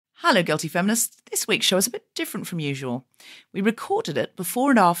Hello, Guilty Feminists. This week's show is a bit different from usual. We recorded it before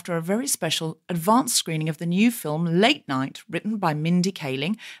and after a very special advanced screening of the new film Late Night, written by Mindy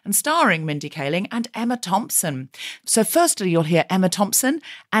Kaling and starring Mindy Kaling and Emma Thompson. So firstly, you'll hear Emma Thompson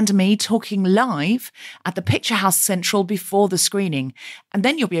and me talking live at the Picture House Central before the screening. And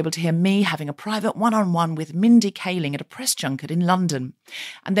then you'll be able to hear me having a private one-on-one with Mindy Kaling at a press junket in London.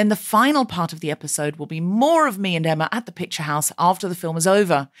 And then the final part of the episode will be more of me and Emma at the Picture House after the film is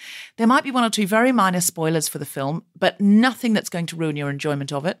over. There might be one or two very minor spoilers for the film, but nothing that's going to ruin your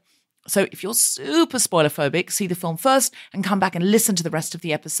enjoyment of it. So if you're super spoiler-phobic, see the film first and come back and listen to the rest of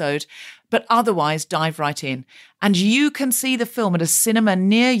the episode. But otherwise, dive right in. And you can see the film at a cinema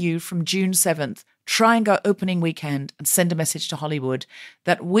near you from June 7th. Try and go opening weekend and send a message to Hollywood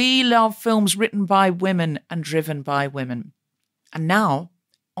that we love films written by women and driven by women. And now,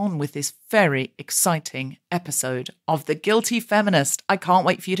 on with this very exciting episode of The Guilty Feminist. I can't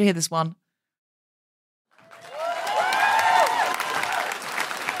wait for you to hear this one.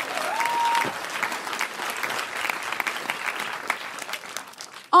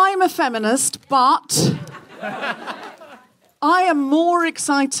 I'm a feminist, but I am more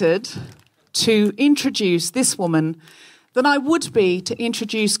excited to introduce this woman than I would be to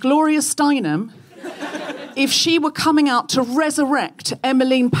introduce Gloria Steinem if she were coming out to resurrect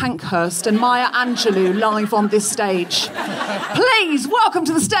Emmeline Pankhurst and Maya Angelou live on this stage. Please welcome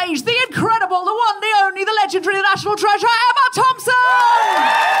to the stage the incredible, the one, the only, the legendary, the national treasure, Emma Thompson!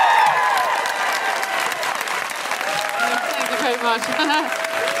 Thank you very much.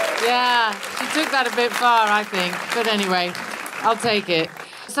 Yeah, she took that a bit far, I think. But anyway, I'll take it.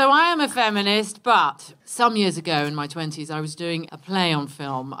 So I am a feminist, but some years ago in my 20s, I was doing a play on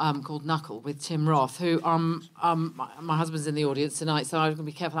film called Knuckle with Tim Roth, who my husband's in the audience tonight, so I'm going to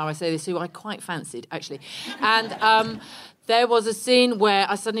be careful how I say this, who I quite fancied, actually. And there was a scene where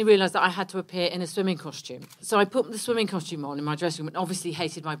I suddenly realised that I had to appear in a swimming costume. So I put the swimming costume on in my dressing room and obviously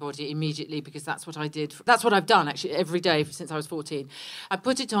hated my body immediately because that's what I did. That's what I've done, actually, every day since I was 14. I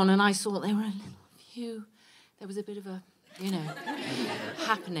put it on and I saw there were a little few... There was a bit of a...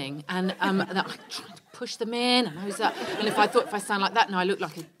 happening, and I tried to push them in, and and if I sound like that, now I look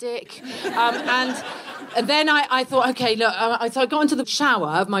like a dick, and then I thought, okay, look, so I got into the shower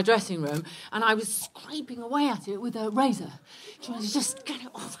of my dressing room, and I was scraping away at it with a razor, trying to just get it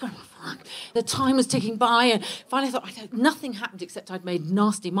off. The time was ticking by, and finally I thought, nothing happened except I'd made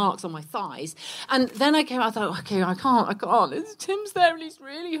nasty marks on my thighs. And then I thought, okay, I can't. Tim's there and he's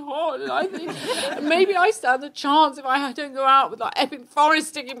really hot, and I think maybe I stand a chance if I don't go out with like epic forest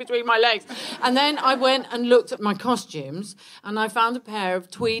sticking between my legs. And then I went and looked at my costumes, and I found a pair of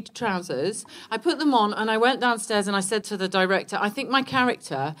tweed trousers. I put them on, and I went downstairs, and I said to the director, I think my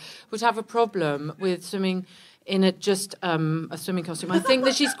character would have a problem with swimming in a swimming costume. I think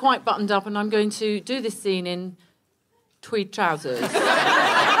that she's quite buttoned up, and I'm going to do this scene in tweed trousers. Which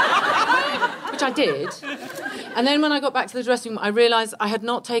I did. And then when I got back to the dressing room, I realised I had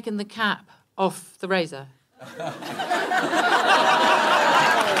not taken the cap off the razor.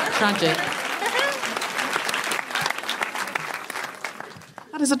 Tragic.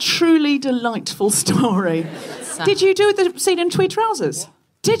 That is a truly delightful story. Did you do the scene in tweed trousers?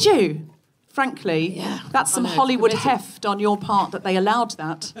 Did you? Frankly, yeah, that's some Hollywood heft on your part that they allowed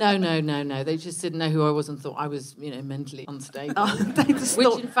that. No. They just didn't know who I was and thought I was, mentally unstable.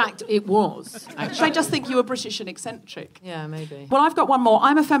 Which, in fact, it was. Actually. They just think you were British and eccentric. Yeah, maybe. Well, I've got one more.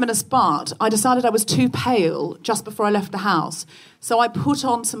 I'm a feminist, but I decided I was too pale just before I left the house. So I put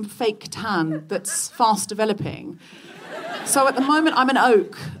on some fake tan that's fast developing. So at the moment, I'm an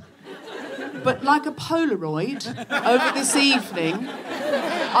oak. But like a Polaroid, over this evening,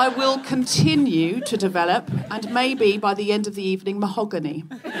 I will continue to develop, and maybe by the end of the evening, mahogany.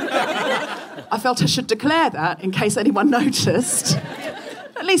 I felt I should declare that in case anyone noticed.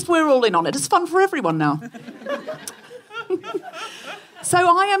 At least we're all in on it. It's fun for everyone now. So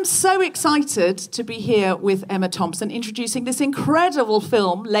I am so excited to be here with Emma Thompson, introducing this incredible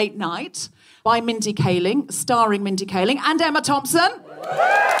film, Late Night, by Mindy Kaling, starring Mindy Kaling and Emma Thompson.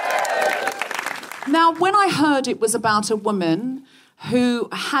 Now, when I heard it was about a woman who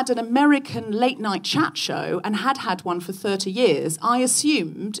had an American late-night chat show and had had one for 30 years, I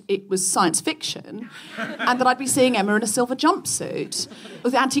assumed it was science fiction and that I'd be seeing Emma in a silver jumpsuit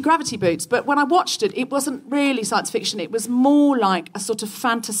with anti-gravity boots. But when I watched it, it wasn't really science fiction. It was more like a sort of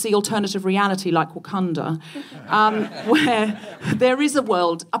fantasy alternative reality like Wakanda, where there is a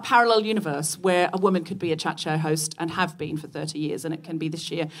world, a parallel universe, where a woman could be a chat show host and have been for 30 years, and it can be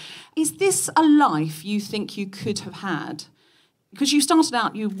this year. Is this a life you think you could have had because you started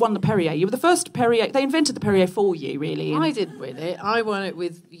out, you won the Perrier. You were the first Perrier. They invented the Perrier for you, really. I didn't win it. I won it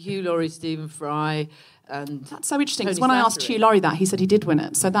with Hugh Laurie, Stephen Fry, and that's so interesting, because Tony when I asked Thackeray. Hugh Laurie that, he said he did win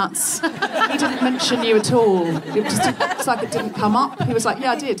it. So that's... he didn't mention you at all. It just it's like it didn't come up. He was like,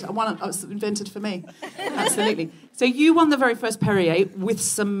 yeah, I did. I won it. It was invented for me. Absolutely. So you won the very first Perrier with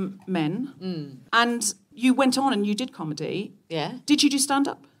some men, and you went on and you did comedy. Yeah. Did you do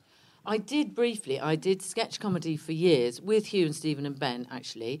stand-up? I did briefly. I did sketch comedy for years with Hugh and Stephen and Ben,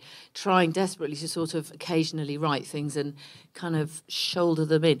 actually, trying desperately to sort of occasionally write things and kind of shoulder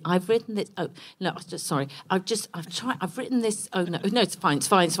them in. I've written this. Oh no, sorry. I've tried. I've written this. Oh no, it's fine. It's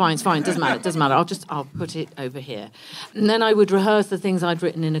fine. Doesn't matter. I'll put it over here, and then I would rehearse the things I'd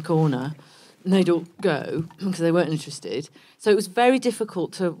written in a corner. And they'd all go because they weren't interested. So it was very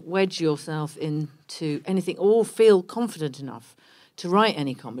difficult to wedge yourself into anything or feel confident enough to write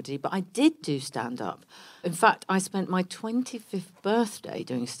any comedy, but I did do stand-up. In fact, I spent my 25th birthday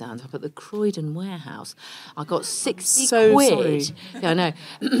doing stand-up at the Croydon Warehouse. I got 60 quid. Sorry. Yeah, I know.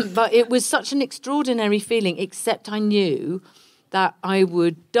 But it was such an extraordinary feeling, except I knew that I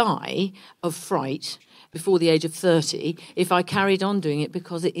would die of fright before the age of 30 if I carried on doing it,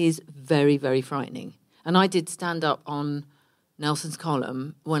 because it is very, very frightening. And I did stand-up on Nelson's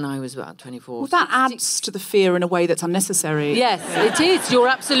column when I was about 24. Well, that adds to the fear in a way that's unnecessary. Yes, it is. You're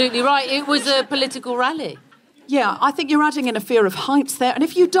absolutely right. It was a political rally. Yeah, I think you're adding in a fear of heights there. And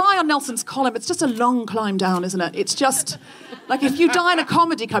if you die on Nelson's column, it's just a long climb down, isn't it? It's just... like, if you die in a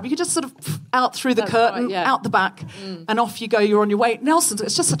comedy club, you could just sort of out through the curtain, right, yeah. out the back, and off you go, you're on your way. Nelson's,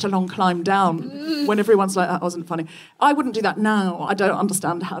 it's just such a long climb down when everyone's like, that wasn't funny. I wouldn't do that now. I don't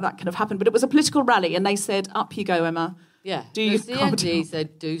understand how that could have happened. But it was a political rally, and they said, up you go, Emma. Yeah, do you the CND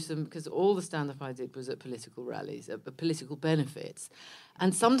said do some, because all the stand-up I did was at political rallies, at political benefits.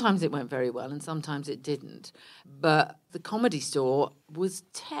 And sometimes it went very well and sometimes it didn't. But the Comedy Store was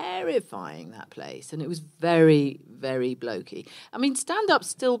terrifying, that place. And it was very, very blokey. I mean, stand-up's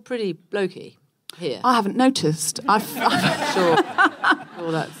still pretty blokey here. I haven't noticed. Sure.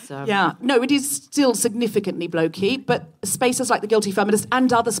 Well, that's... Yeah, no, it is still significantly blokey, but spaces like the Guilty Feminist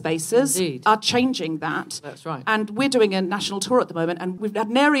and other spaces Indeed. are changing that. That's right. And we're doing a national tour at the moment, and we've had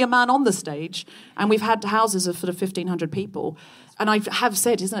nary a man on the stage, and we've had houses of sort of 1,500 people. And I have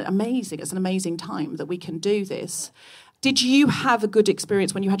said, isn't it amazing? It's an amazing time that we can do this. Did you have a good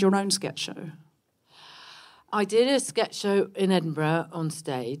experience when you had your own sketch show? I did a sketch show in Edinburgh on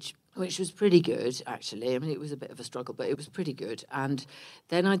stage, which was pretty good, actually. I mean, it was a bit of a struggle, but it was pretty good. And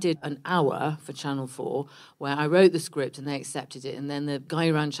then I did an hour for Channel 4 where I wrote the script and they accepted it. And then the guy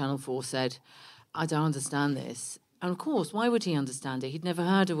who ran Channel 4 said, I don't understand this. And of course, why would he understand it? He'd never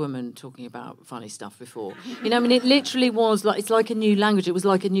heard a woman talking about funny stuff before. You know, I mean, it literally was like, it's like a new language. It was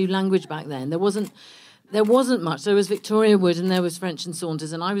like a new language back then. There wasn't much. There was Victoria Wood and there was French and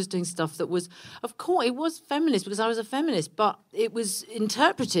Saunders, and I was doing stuff that was, of course, it was feminist because I was a feminist, but it was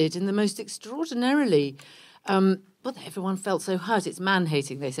interpreted in the most extraordinarily... but everyone felt so hurt. It's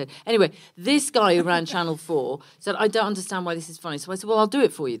man-hating, they said. Anyway, this guy who ran Channel 4 said, I don't understand why this is funny. So I said, well, I'll do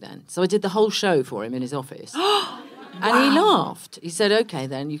it for you then. So I did the whole show for him in his office. And he laughed. He said, OK,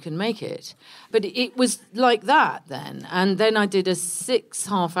 then you can make it. But it was like that then. And then I did a 6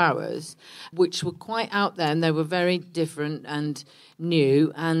 half hours, which were quite out there, and they were very different and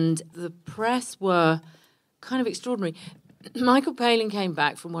new. And the press were kind of extraordinary. Michael Palin came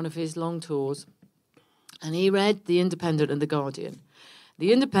back from one of his long tours, and he read The Independent and The Guardian.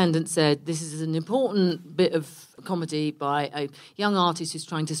 The Independent said, this is an important bit of comedy by a young artist who's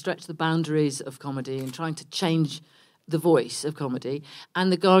trying to stretch the boundaries of comedy and trying to change the voice of comedy.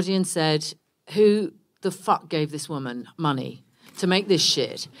 And The Guardian said, who the fuck gave this woman money to make this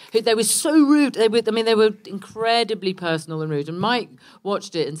shit? They were so rude. They were incredibly personal and rude. And Mike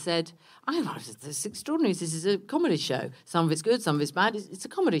watched it and said, this is extraordinary. This is a comedy show. Some of it's good, some of it's bad. It's a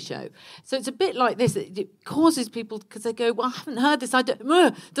comedy show. So it's a bit like this. It causes people, because they go, well, I haven't heard this.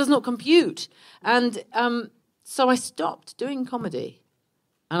 Does not compute. And so I stopped doing comedy.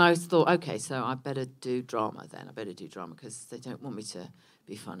 And I thought, OK, so I better do drama then. I better do drama because they don't want me to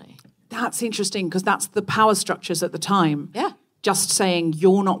be funny. That's interesting, because that's the power structures at the time. Yeah. Just saying,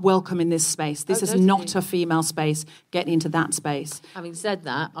 you're not welcome in this space. This is totally. not a female space. Get into that space. Having said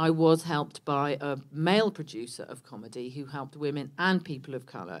that, I was helped by a male producer of comedy who helped women and people of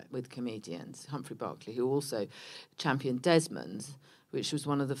colour with comedians, Humphrey Barclay, who also championed Desmond's, which was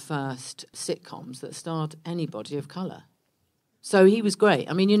one of the first sitcoms that starred anybody of colour. So he was great.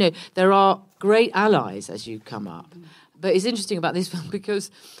 I mean, you know, there are great allies as you come up. But it's interesting about this film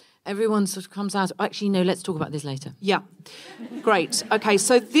because everyone sort of comes out... Actually, no, let's talk about this later. Yeah. Great. OK,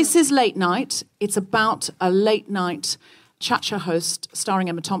 so this is Late Night. It's about a late night Chacha host, starring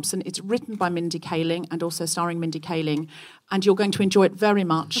Emma Thompson. It's written by Mindy Kaling and also starring Mindy Kaling, and you're going to enjoy it very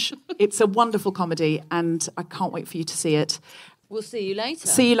much. It's a wonderful comedy, and I can't wait for you to see it. We'll see you later.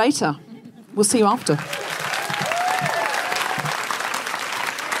 See you later. We'll see you after.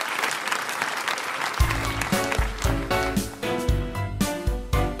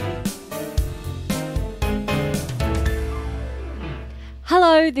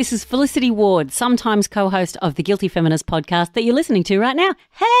 Hello, this is Felicity Ward, sometimes co-host of the Guilty Feminist podcast that you're listening to right now.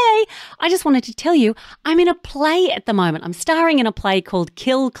 Hey, I just wanted to tell you I'm in a play at the moment. I'm starring in a play called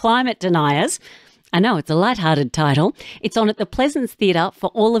Kill Climate Deniers. I know, it's a light-hearted title. It's on at the Pleasance Theatre for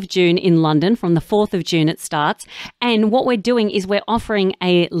all of June in London. From the 4th of June it starts. And what we're doing is we're offering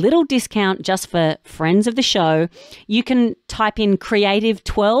a little discount just for friends of the show. You can type in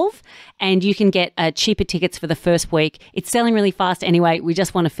Creative12 and you can get cheaper tickets for the first week. It's selling really fast anyway. We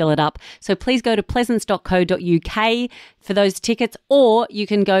just want to fill it up. So please go to pleasance.co.uk for those tickets, or you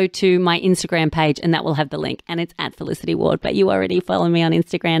can go to my Instagram page and that will have the link. And it's at Felicity Ward, but you already follow me on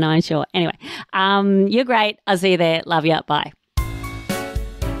Instagram, I'm sure. Anyway, you're great. I'll see you there. Love you. Bye.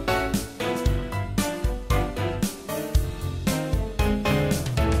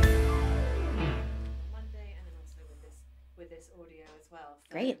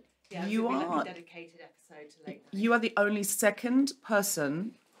 Great. Yeah, you are dedicated episode to late night. You are the only second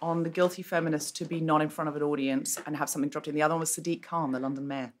person on the Guilty Feminist to be not in front of an audience and have something dropped in. The other one was Sadiq Khan, the London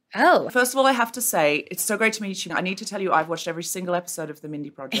mayor. Oh. First of all, I have to say, it's so great to meet you. I need to tell you, I've watched every single episode of the Mindy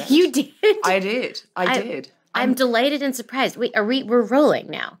Project. You did? I did. I did. I'm delighted and surprised. Wait, we're rolling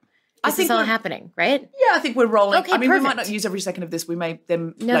now? This is all happening, right? Yeah, I think we're rolling. Okay, I mean, perfect. we might not use every second of this. We may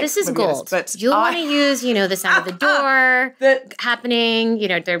then... No, this is gold. But you'll want to use, the sound of the door happening.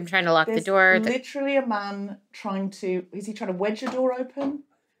 They're trying to lock the door. Literally a man is he trying to wedge a door open?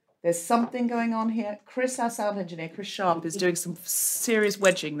 There's something going on here. Chris, our sound engineer, Chris Sharp, is doing some serious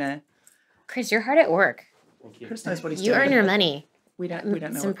wedging there. Chris, you're hard at work. Thank you. Chris knows what he's doing. You earn your money. We don't know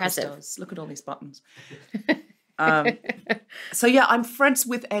it's what impressive. Chris does. Look at all these buttons. So yeah, I'm friends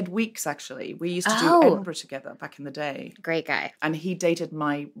with Ed Weeks, actually. We used to do Edinburgh together back in the day. Great guy. And he dated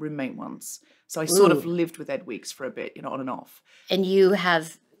my roommate once. So I sort of lived with Ed Weeks for a bit, on and off. And you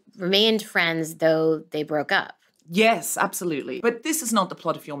have remained friends, though they broke up. Yes, absolutely. But this is not the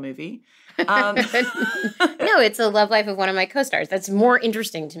plot of your movie. No, it's a love life of one of my co-stars. That's more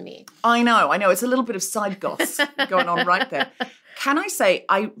interesting to me. I know. It's a little bit of side goss going on right there. Can I say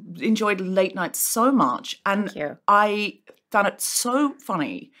I enjoyed Late Night so much, and Thank you. I found it so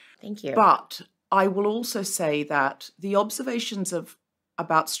funny. Thank you. But I will also say that the observations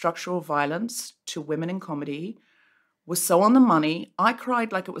about structural violence to women in comedy were so on the money. I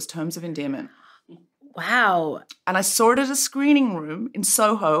cried like it was Terms of Endearment. Wow. And I saw it at a screening room in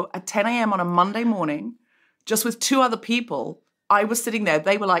Soho at 10 a.m. on a Monday morning, just with two other people. I was sitting there.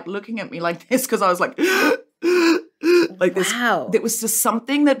 They were like looking at me like this because I was like... like this. Wow. It was just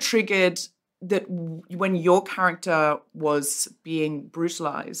something that triggered that when your character was being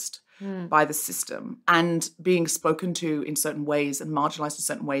brutalized by the system and being spoken to in certain ways and marginalized in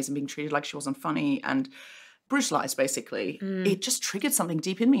certain ways and being treated like she wasn't funny and brutalized, basically, it just triggered something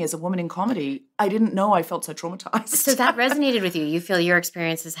deep in me as a woman in comedy. I didn't know I felt so traumatized. So that resonated with you. You feel your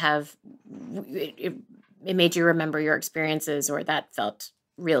experiences it made you remember your experiences, or that felt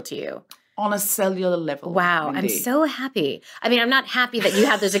real to you? On a cellular level. Wow. Mindy. I'm so happy. I mean, I'm not happy that you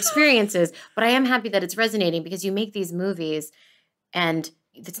have those experiences, but I am happy that it's resonating because you make these movies and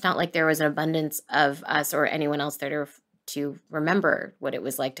it's not like there was an abundance of us or anyone else there to remember what it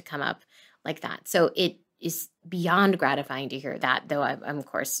was like to come up like that. So it is beyond gratifying to hear that, though I'm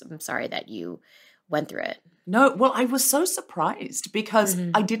sorry that you went through it. No, well, I was so surprised because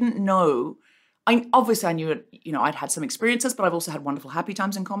I didn't know. I knew it, I'd had some experiences, but I've also had wonderful happy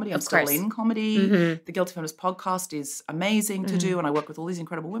times in comedy. I'm still in comedy. The Guilty Feminist podcast is amazing to do, and I work with all these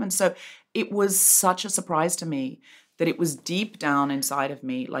incredible women. So it was such a surprise to me that it was deep down inside of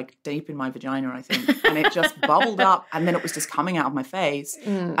me, like deep in my vagina, I think. And it just bubbled up, and then it was just coming out of my face.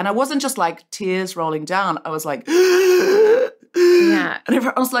 And I wasn't just like tears rolling down. I was like... Yeah. And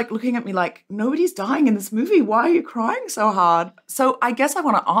everyone was like looking at me like, nobody's dying in this movie. Why are you crying so hard? So I guess I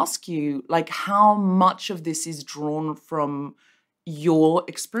want to ask you, like, how much of this is drawn from your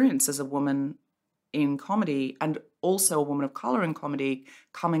experience as a woman in comedy and also a woman of color in comedy,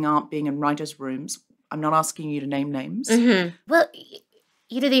 coming up, being in writers' rooms? I'm not asking you to name names. Well,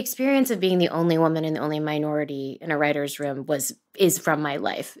 the experience of being the only woman and the only minority in a writer's room is from my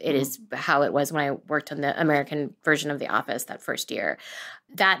life. It is how it was when I worked on the American version of The Office that first year.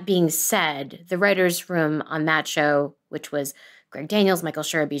 That being said, the writer's room on that show, which was Greg Daniels, Michael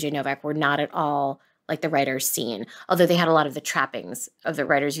Schur, BJ Novak, were not at all like the writers seen, although they had a lot of the trappings of the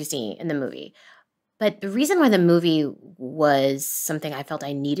writers you see in the movie. But the reason why the movie was something I felt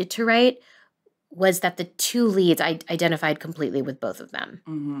I needed to write was that the two leads, I identified completely with both of them.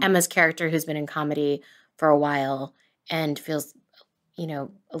 Mm-hmm. Emma's character, who's been in comedy for a while and feels, a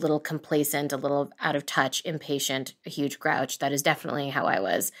little complacent, a little out of touch, impatient, a huge grouch. That is definitely how I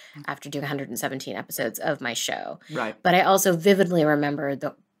was after doing 117 episodes of my show. Right. But I also vividly remember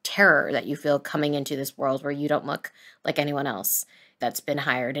the terror that you feel coming into this world where you don't look like anyone else that's been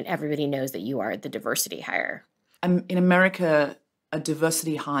hired, and everybody knows that you are the diversity hire. In America, a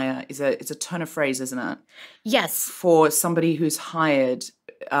diversity hire is a turn of phrase, isn't it? Yes. For somebody who's hired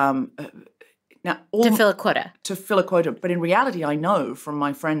to fill a quota. To fill a quota. But in reality, I know from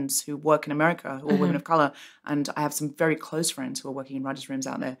my friends who work in America, who are women of color, and I have some very close friends who are working in writers' rooms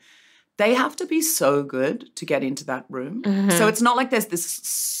out there, they have to be so good to get into that room. So it's not like there's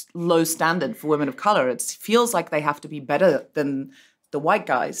this low standard for women of color. It feels like they have to be better than the white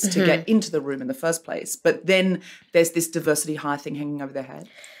guys to get into the room in the first place. But then there's this diversity hire thing hanging over their head.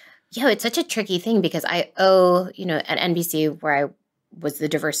 Yeah, it's such a tricky thing because I owe, at NBC where I was the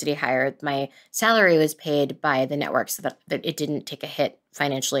diversity hire, my salary was paid by the network so that it didn't take a hit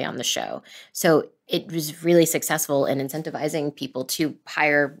financially on the show. So it was really successful in incentivizing people to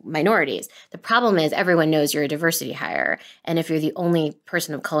hire minorities. The problem is everyone knows you're a diversity hire. And if you're the only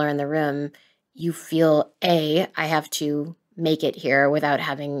person of color in the room, you feel, I have to make it here without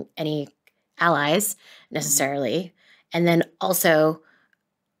having any allies necessarily. And then also,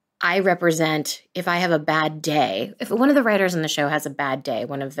 I represent, if I have a bad day, if one of the writers on the show has a bad day,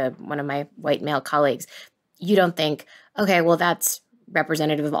 one of my white male colleagues, you don't think, okay, well, that's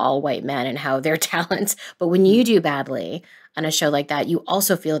representative of all white men and how their talents. But when you do badly on a show like that, you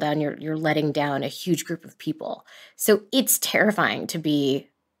also feel down, you're letting down a huge group of people. So it's terrifying to be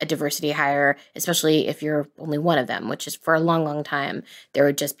a diversity hire, especially if you're only one of them, which is for a long, long time, there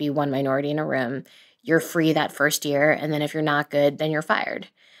would just be one minority in a room. You're free that first year. And then if you're not good, then you're fired.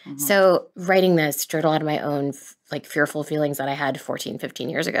 So writing this stirred a lot of my own fearful feelings that I had 14, 15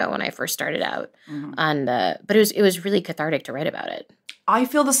 years ago when I first started out but it was really cathartic to write about it. I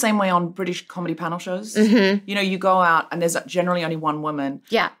feel the same way on British comedy panel shows. You go out and there's generally only one woman.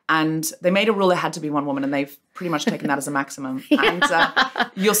 Yeah. And they made a rule there had to be one woman, and they've pretty much taken that as a maximum. And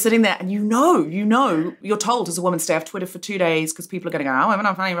you're sitting there and you're told as a woman, stay off Twitter for 2 days because people are going to go, oh, I'm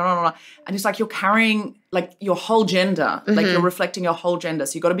not funny, blah, blah, blah. And it's like you're carrying your whole gender, like you're reflecting your whole gender.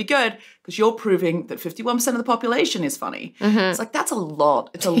 So you've got to be good because you're proving that 51% of the population is funny. It's like, that's a lot.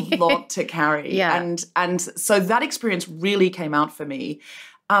 It's a lot to carry. Yeah. And so that experience really came out for me.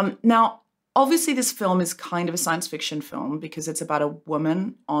 Now, obviously, this film is kind of a science fiction film because it's about a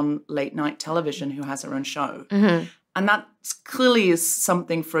woman on late night television who has her own show. And that clearly is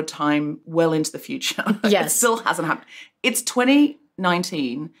something for a time well into the future. Yes. It still hasn't happened. It's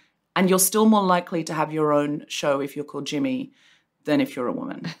 2019, and you're still more likely to have your own show if you're called Jimmy than if you're a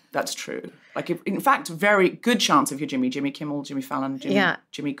woman. That's true. In fact, very good chance if you're Jimmy Kimmel, Jimmy Fallon,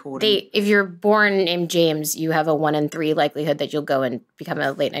 Jimmy Corden. If you're born named James, you have a 1 in 3 likelihood that you'll go and become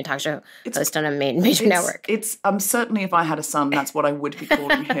a late night talk show host on a major network. It's certainly if I had a son, that's what I would be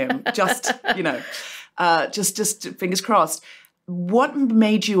calling him. Just fingers crossed. What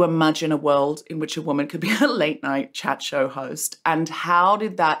made you imagine a world in which a woman could be a late night chat show host, and how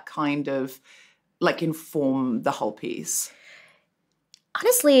did that kind of inform the whole piece?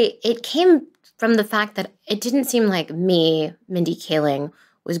 Honestly, it came from the fact that it didn't seem like me, Mindy Kaling,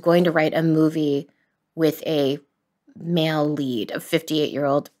 was going to write a movie with a male lead, a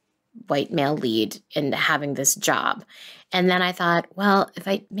 58-year-old white male lead, and having this job. And then I thought, well, if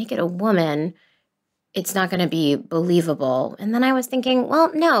I make it a woman, it's not going to be believable. And then I was thinking, well,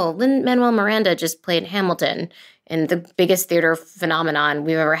 no, Lin-Manuel Miranda just played Hamilton in the biggest theater phenomenon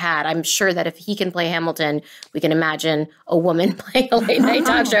we've ever had. I'm sure that if he can play Hamilton, we can imagine a woman playing a late night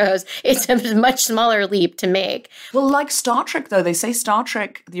talk show host. It's a much smaller leap to make. Well, like Star Trek, though, they say Star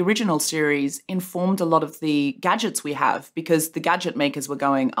Trek, the original series, informed a lot of the gadgets we have because the gadget makers were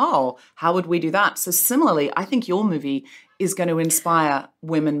going, oh, how would we do that? So similarly, I think your movie is going to inspire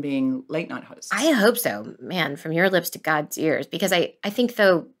women being late night hosts. I hope so, man, from your lips to God's ears. Because I think,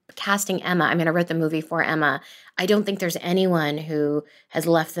 though, casting Emma, I wrote the movie for Emma. I don't think there's anyone who has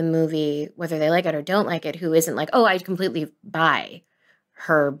left the movie, whether they like it or don't like it, who isn't like, oh, I completely buy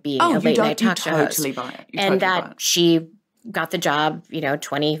her being a late night talk show host. Totally buy it. And that she got the job,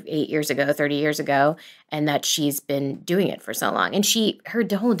 28 years ago, 30 years ago, and that she's been doing it for so long. And her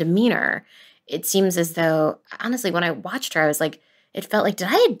whole demeanor, it seems as though, honestly, when I watched her, I was like, it felt like, did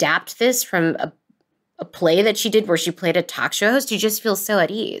I adapt this from a play that she did where she played a talk show host? You just feel so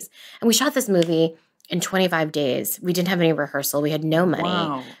at ease. And we shot this movie in 25 days. We didn't have any rehearsal. We had no money.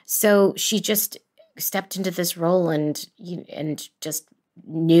 Wow. So she just stepped into this role and just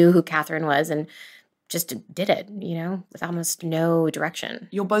knew who Catherine was and just did it, with almost no direction.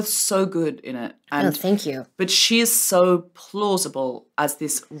 You're both so good in it. And, thank you. But she is so plausible as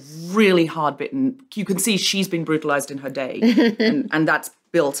this really hard-bitten. You can see she's been brutalized in her day, and that's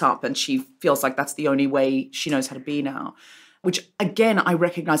built up, and she feels like that's the only way she knows how to be now. Which, again, I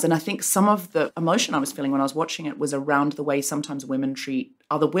recognize. And I think some of the emotion I was feeling when I was watching it was around the way sometimes women treat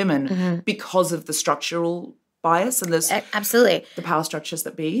other women because of the structural bias and absolutely the power structures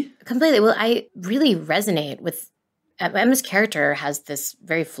that be. Completely. Well, I really resonate with Emma's character. Has this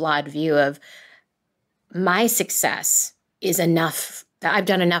very flawed view of my success is enough, that I've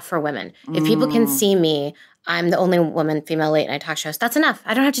done enough for women. If people can see me, I'm the only woman, female late night talk shows. That's enough.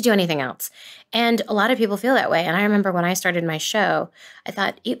 I don't have to do anything else. And a lot of people feel that way. And I remember when I started my show, I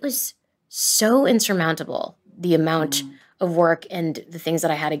thought it was so insurmountable, the amount of work and the things that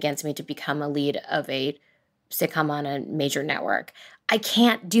I had against me to become a lead of a sitcom on a major network. I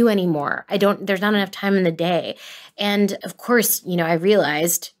can't do anymore. There's not enough time in the day. And of course, I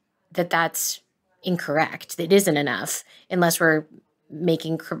realized that that's incorrect. It isn't enough unless we're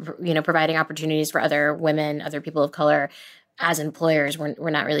providing opportunities for other women, other people of color as employers. We're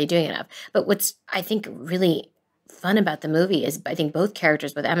not really doing enough. But what's, I think, really fun about the movie is I think both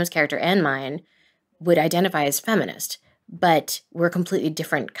characters, both Emma's character and mine, would identify as feminist. But we're completely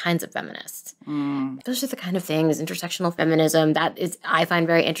different kinds of feminists. Those are the kind of things, intersectional feminism, that is, I find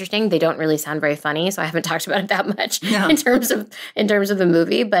very interesting. They don't really sound very funny, so I haven't talked about it that much in terms of the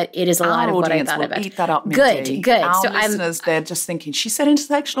movie, but it is a lot of what I thought about. Eat that up, Mindy. Good. Our listeners, they're just thinking, she said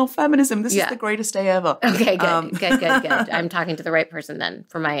intersectional feminism. This is the greatest day ever. Okay, good, good. I'm talking to the right person then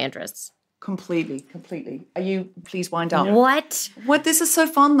for my interests. Completely. Are you, please wind up. What? This is so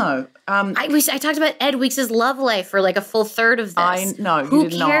fun, though. I talked about Ed Weeks' love life for like a full third of this. I know. Who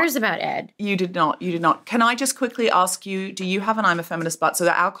cares about Ed? You did not. Can I just quickly ask you, do you have an I'm a Feminist But? So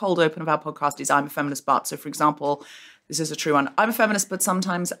our cold open of our podcast is I'm a Feminist But. So, for example, this is a true one. I'm a feminist, but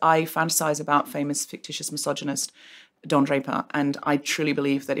sometimes I fantasize about famous fictitious misogynist Don Draper, and I truly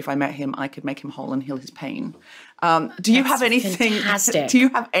believe that if I met him, I could make him whole and heal his pain. Do you have anything? Fantastic. Do you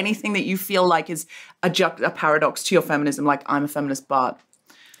have anything that you feel like is a paradox to your feminism? Like, I'm a feminist, but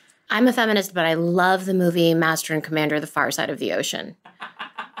I'm a feminist, but I love the movie Master and Commander: The Far Side of the Ocean.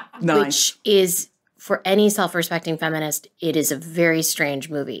 Nice. Which is, for any self-respecting feminist, it is a very strange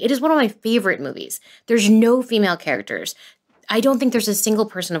movie. It is one of my favorite movies. There's no female characters. I don't think there's a single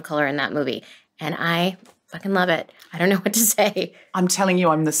person of color in that movie, and I fucking love it. I don't know what to say. I'm telling you,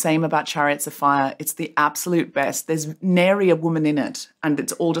 I'm the same about Chariots of Fire. It's the absolute best. There's nary a woman in it, and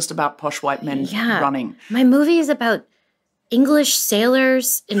it's all just about posh white men running. My movie is about English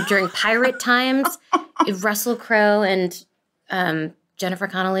sailors during pirate times. Russell Crowe and Jennifer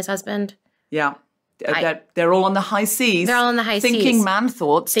Connelly's husband. Yeah. They're all on the high seas. They're all on the high seas. Thinking man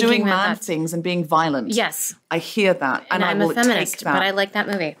thoughts, doing man things, and being violent. Yes. I hear that. And I'm a feminist, but I like that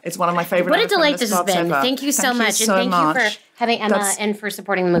movie. It's one of my favorite. What a delight this has been. Ever. Thank you so much. And thank you for having Emma and for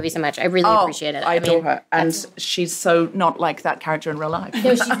supporting the movie so much. I really appreciate it. I adore her. And she's so not like that character in real life.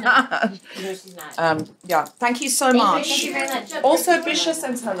 No, she's not. Yeah. Thank you so much. Thank you very much. Also, Bisha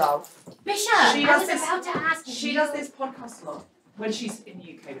sends her love. Bisha, She I does was about to ask. She does this podcast a lot when she's in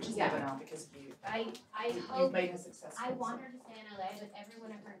the UK, which is never now because of you. I hope. You've made her successful. I want her to stay in LA with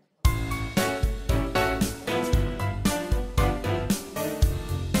everyone of her.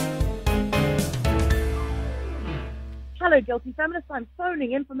 Hello, Guilty Feminist. I'm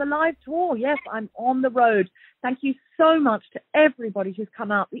phoning in from the live tour. Yes, I'm on the road. Thank you so much to everybody who's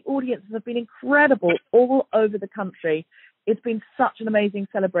come out. The audiences have been incredible all over the country. It's been such an amazing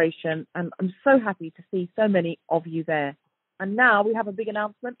celebration, and I'm so happy to see so many of you there. And now we have a big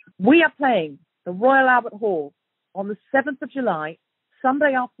announcement. We are playing the Royal Albert Hall on the 7th of July,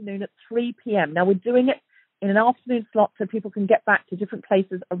 Sunday afternoon at 3 p.m. Now, we're doing it in an afternoon slot so people can get back to different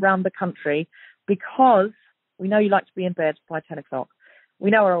places around the country, because we know you like to be in bed by 10 o'clock.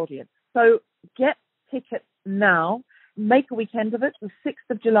 We know our audience. So get tickets now. Make a weekend of it. The 6th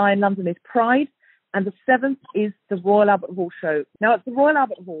of July in London is Pride, and the 7th is the Royal Albert Hall show. Now, it's the Royal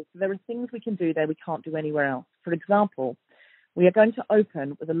Albert Hall, so there are things we can do there we can't do anywhere else. For example, we are going to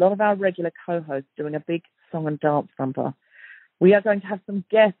open with a lot of our regular co-hosts doing a big song and dance number. We are going to have some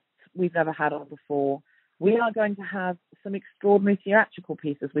guests we've never had on before. We are going to have some extraordinary theatrical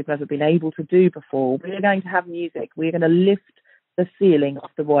pieces we've never been able to do before. We are going to have music. We are going to lift the ceiling of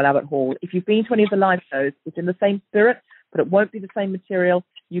the Royal Albert Hall. If you've been to any of the live shows, it's in the same spirit, but it won't be the same material.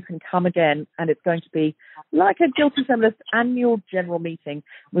 you can come again, and it's going to be like a Guilty Feminist annual general meeting.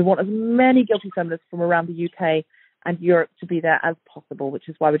 We want as many Guilty Feminists from around the UK and Europe to be there as possible, which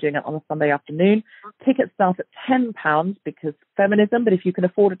is why we're doing it on a Sunday afternoon. Tickets start at £10 because feminism, but if you can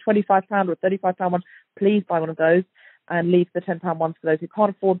afford a £25 or a £35 one, please buy one of those and leave the £10 ones for those who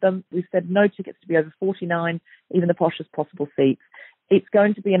can't afford them. We've said no tickets to be over 49, even the poshest possible seats. It's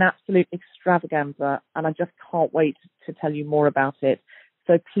going to be an absolute extravaganza, and I just can't wait to tell you more about it.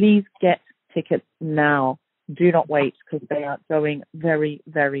 So please get tickets now. Do not wait, because they are going very,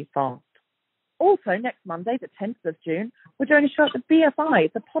 very fast. Also, next Monday, the 10th of June, we're doing a show at the BFI.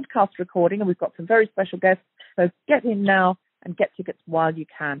 It's a podcast recording, and we've got some very special guests. So get in now and get tickets while you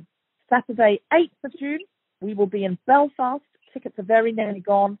can. Saturday, 8th of June, we will be in Belfast. Tickets are very nearly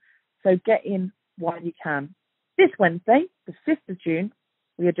gone, so get in while you can. This Wednesday, the 5th of June,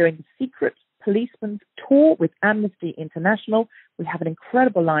 we are doing the Secret Policeman's Tour with Amnesty International. We have an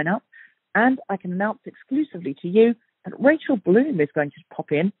incredible lineup, and I can announce exclusively to you that Rachel Bloom is going to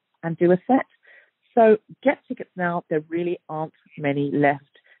pop in and do a set. So get tickets now. There really aren't many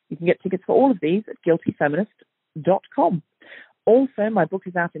left. You can get tickets for all of these at guiltyfeminist.com. Also, my book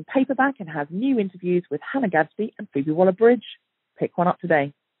is out in paperback and has new interviews with Hannah Gadsby and Phoebe Waller-Bridge. Pick one up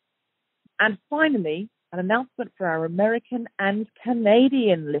today. And finally, an announcement for our American and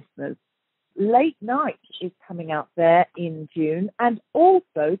Canadian listeners. Late Night is coming out there in June, and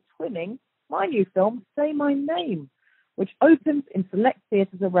also twinning my new film, Say My Name, which opens in select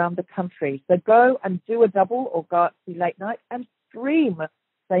theatres around the country. So go and do a double or go out to see Late Night and stream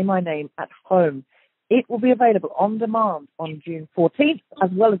Say My Name at home. It will be available on demand on June 14th,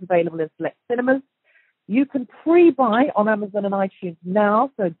 as well as available in select cinemas. You can pre-buy on Amazon and iTunes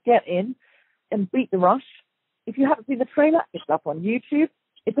now, so get in and beat the rush. If you haven't seen the trailer, it's up on YouTube.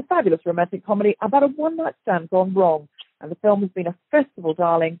 It's a fabulous romantic comedy about a one-night stand gone wrong, and the film has been a festival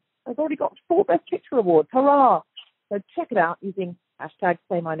darling. It's already got 4 Best Picture awards. Hurrah! So check it out using hashtag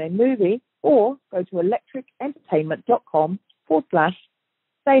 #SayMyNameMovie or go to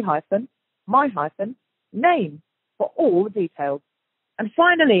electricentertainment.com/say-my-name for all the details. And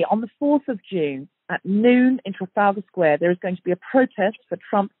finally, on the 4th of June at noon in Trafalgar Square, there is going to be a protest for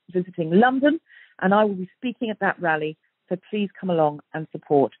Trump visiting London, and I will be speaking at that rally. So please come along and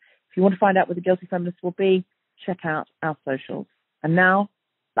support. If you want to find out where the Guilty Feminists will be, check out our socials. And now,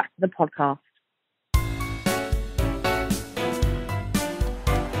 back to the podcast.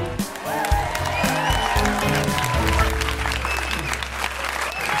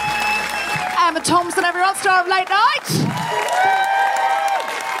 Emma Thompson, everyone, star of Late Night.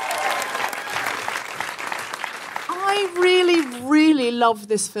 I really, really love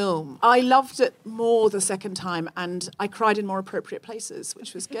this film. I loved it more the second time, and I cried in more appropriate places,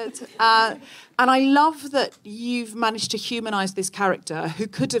 which was good. And I love that you've managed to humanise this character who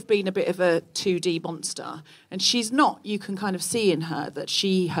could have been a bit of a 2D monster, and she's not. You can kind of see in her that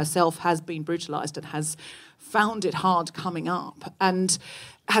she herself has been brutalised and has found it hard coming up and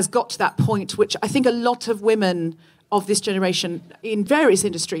has got to that point, which I think a lot of women of this generation in various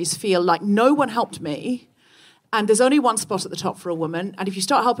industries feel like no one helped me. And there's only one spot at the top for a woman. And if you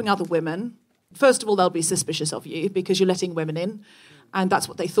start helping other women, first of all, they'll be suspicious of you because you're letting women in. And that's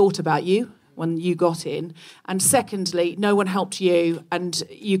what they thought about you when you got in. And secondly, no one helped you and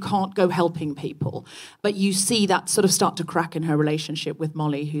you can't go helping people. But you see that sort of start to crack in her relationship with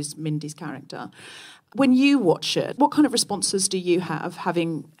Molly, who's Mindy's character. When you watch it, what kind of responses do you have,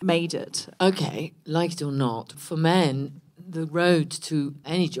 having made it? Okay, like it or not, for men, the road to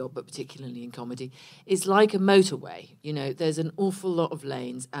any job, but particularly in comedy, is like a motorway. You know, there's an awful lot of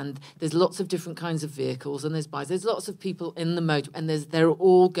lanes, and there's lots of different kinds of vehicles, and there's bikes. There's lots of people in the motor, and they're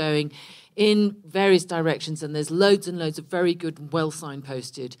all going in various directions, and there's loads and loads of very good, well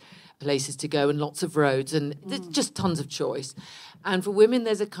signposted places to go, and lots of roads, and there's just tons of choice. And for women,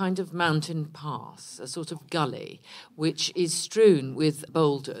 there's a kind of mountain pass, a sort of gully, which is strewn with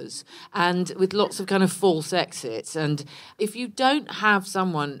boulders and with lots of kind of false exits. And if you don't have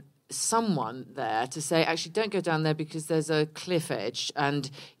someone there to say, actually, don't go down there because there's a cliff edge and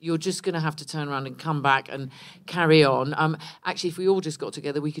you're just going to have to turn around and come back and carry on. Actually, if we all just got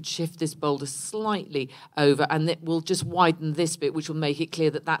together, we could shift this boulder slightly over and it will just widen this bit, which will make it clear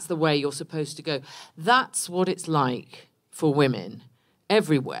that that's the way you're supposed to go. That's what it's like for women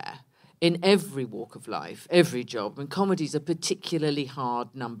everywhere, in every walk of life, every job. And comedy's a particularly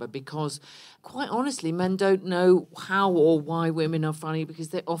hard number because, quite honestly, men don't know how or why women are funny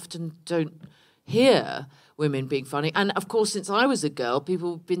because they often don't hear women being funny. And, of course, since I was a girl,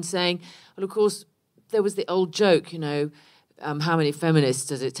 people have been saying, well, of course, there was the old joke, you know, how many feminists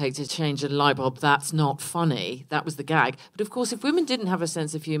does it take to change a light bulb? That's not funny. That was the gag. But of course, if women didn't have a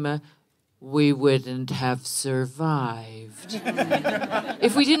sense of humour, we wouldn't have survived.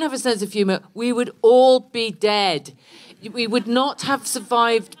 If we didn't have a sense of humour, we would all be dead. We would not have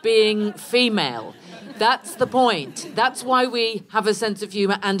survived being female. That's the point. That's why we have a sense of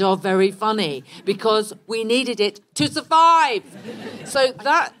humour and are very funny, because we needed it to survive. So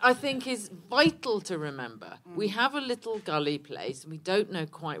that, I think, is vital to remember. We have a little gully place, and we don't know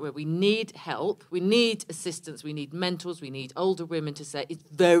quite where. We need help. We need assistance. We need mentors. We need older women to say, it's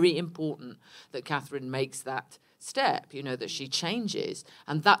very important that Catherine makes that step, that she changes.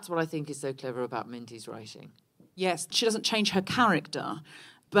 And that's what I think is so clever about Mindy's writing. Yes, she doesn't change her character,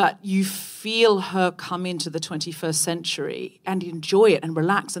 but you feel her come into the 21st century and enjoy it and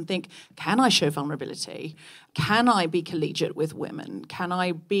relax and think, can I show vulnerability? Can I be collegiate with women? Can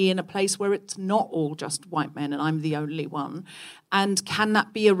I be in a place where it's not all just white men and I'm the only one? And can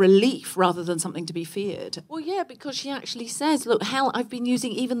that be a relief rather than something to be feared? Well, yeah, because she actually says, look, hell, I've been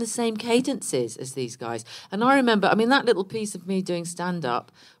using even the same cadences as these guys. And I remember, that little piece of me doing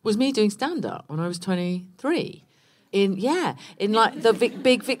stand-up was me doing stand-up when I was 23. In like the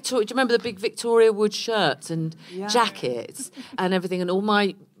big Victoria. Do you remember the big Victoria Wood shirts and jackets and everything? And all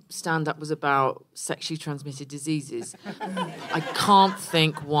my stand-up was about sexually transmitted diseases. I can't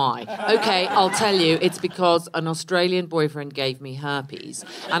think why. Okay, I'll tell you. It's because an Australian boyfriend gave me herpes,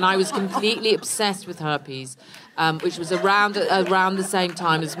 and I was completely obsessed with herpes, which was around the same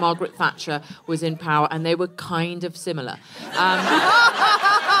time as Margaret Thatcher was in power, and they were kind of similar.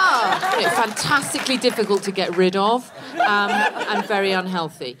 Fantastically difficult to get rid of, and very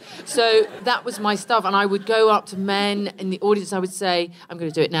unhealthy. So that was my stuff, and I would go up to men in the audience. I would say, I'm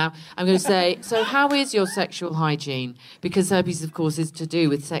going to do it now. I'm going to say, so how is your sexual hygiene? Because herpes, of course, is to do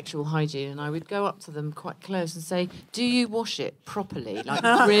with sexual hygiene. And I would go up to them quite close and say, do you wash it properly? Like,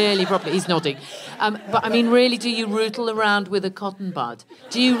 really properly? He's nodding. But, really, do you rootle around with a cotton bud?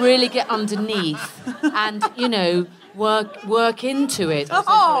 Do you really get underneath and, work into it? As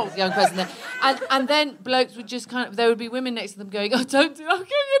a young person there. And then blokes would just there would be women next to them going, oh, don't do, he does.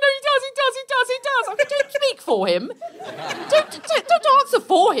 I go, don't speak for him. Don't answer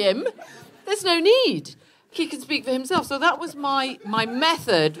for him. There's no need. He can speak for himself. So that was my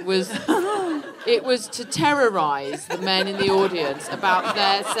method, it was to terrorise the men in the audience about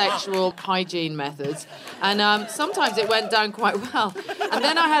their sexual hygiene methods. And sometimes it went down quite well. And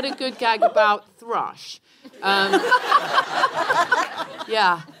then I had a good gag about thrush.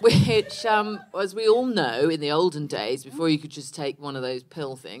 Which, as we all know, in the olden days, before you could just take one of those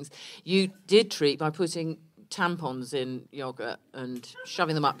pill things, you did treat by putting tampons in yoghurt and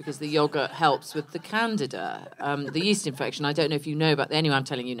shoving them up because the yoghurt helps with the candida, the yeast infection. I don't know if you know about that. Anyway, I'm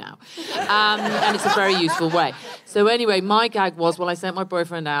telling you now. And it's a very useful way. So anyway, my gag was, I sent my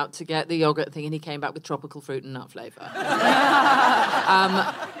boyfriend out to get the yoghurt thing and he came back with tropical fruit and nut flavour.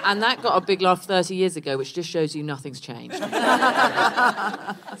 And that got a big laugh 30 years ago, which just shows you nothing's changed. So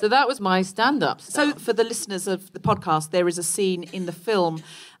that was my stand-up. So for the listeners of the podcast, there is a scene in the film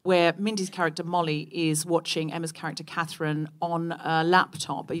where Mindy's character Molly is watching Emma's character Catherine on a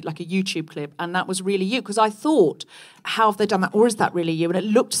laptop, like a YouTube clip, and that was really you. Because I thought, how have they done that? Or is that really you? And it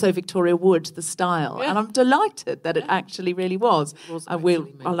looked so Victoria Wood, the style. Yeah. And I'm delighted that it actually really was.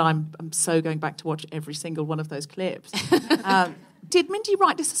 I'm so going back to watch every single one of those clips. Did Mindy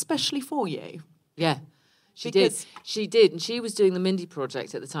write this especially for you? Yeah. She did. And she was doing the Mindy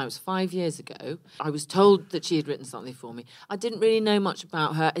Project at the time. It was 5 years ago. I was told that she had written something for me. I didn't really know much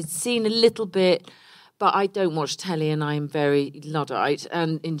about her. I'd seen a little bit, but I don't watch telly and I'm very Luddite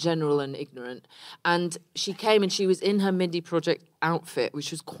and in general and ignorant. And she came and she was in her Mindy Project outfit,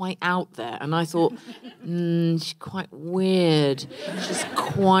 which was quite out there. And I thought, she's quite weird. She's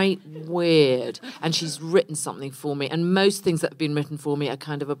quite weird. And she's written something for me. And most things that have been written for me are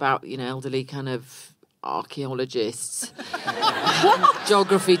kind of about, elderly kind of archaeologists,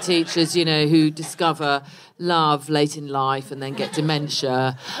 geography teachers, who discover love late in life and then get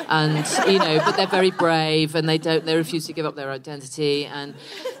dementia, and but they're very brave and they refuse to give up their identity, and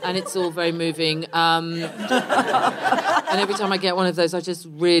it's all very moving. And every time I get one of those, I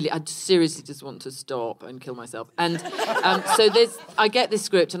seriously just want to stop and kill myself. And so I get this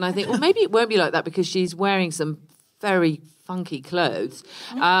script and I think, well, maybe it won't be like that because she's wearing some very funky clothes,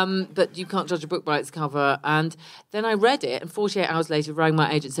 but you can't judge a book by its cover. And then I read it, and 48 hours later rang my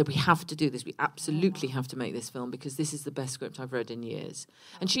agent and said, we have to do this. We absolutely have to make this film because this is the best script I've read in years.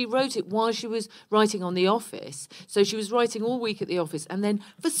 And she wrote it while she was writing on The Office. So she was writing all week at The Office. And then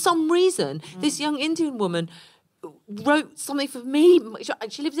for some reason, this young Indian woman wrote something for me.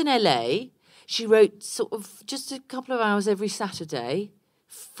 She lives in LA. She wrote sort of just a couple of hours every Saturday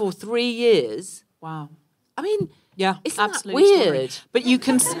for 3 years. Wow. I mean, Yeah, isn't absolute that weird? story. But you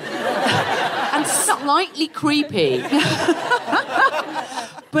can... And slightly creepy.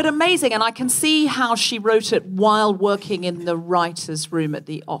 But amazing, and I can see how she wrote it while working in the writer's room at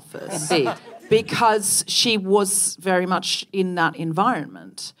the office. Indeed. Because she was very much in that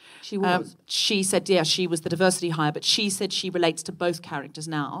environment. She was. She said, she was the diversity hire, but she said she relates to both characters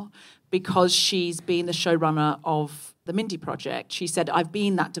now because she's been the showrunner of the Mindy Project. She said, I've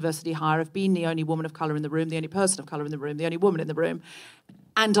been that diversity hire. I've been the only woman of colour in the room, the only person of colour in the room, the only woman in the room.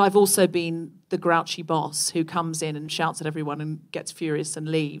 And I've also been the grouchy boss who comes in and shouts at everyone and gets furious and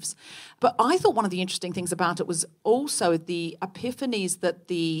leaves. But I thought one of the interesting things about it was also the epiphanies that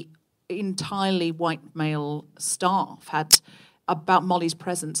the entirely white male staff had about Molly's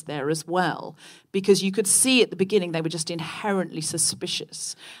presence there as well, because you could see at the beginning they were just inherently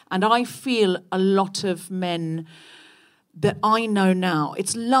suspicious. And I feel a lot of men that I know now,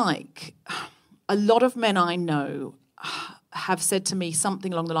 it's like a lot of men I know have said to me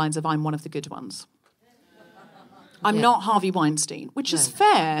something along the lines of, I'm one of the good ones. I'm not Harvey Weinstein, which is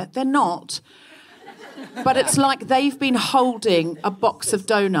fair, they're not. But it's like they've been holding a box of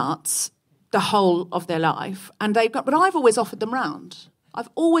donuts the whole of their life, and but I've always offered them round. I've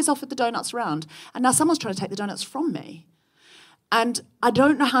always offered the donuts round, and now someone's trying to take the donuts from me. And I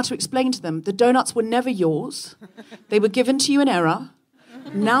don't know how to explain to them, the donuts were never yours. They were given to you in error.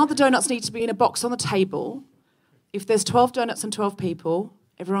 Now the donuts need to be in a box on the table. If there's 12 donuts and 12 people,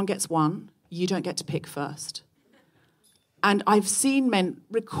 everyone gets one. You don't get to pick first. And I've seen men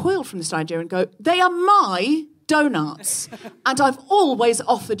recoil from this idea and go, they are my donuts, and I've always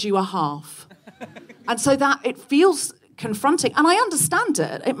offered you a half. And so that it feels confronting, and I understand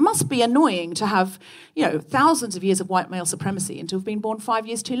it. It must be annoying to have, thousands of years of white male supremacy and to have been born 5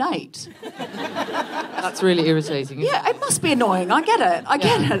 years too late. That's really irritating. Yeah, it must be annoying. I get it.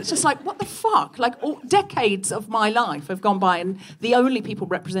 It's just like, what the fuck? Like, decades of my life have gone by, and the only people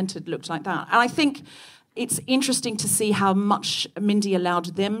represented looked like that. And I think it's interesting to see how much Mindy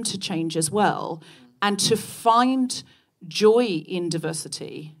allowed them to change as well, and to find joy in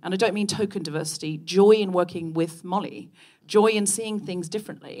diversity. And I don't mean token diversity, joy in working with Molly, joy in seeing things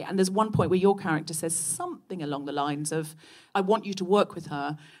differently. And there's one point where your character says something along the lines of, I want you to work with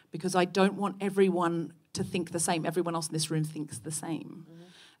her because I don't want everyone to think the same. Everyone else in this room thinks the same. Mm-hmm.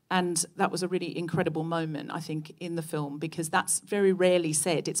 And that was a really incredible moment, I think, in the film, because that's very rarely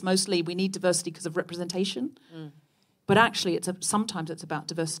said. It's mostly we need diversity because of representation. Mm. But actually, sometimes it's about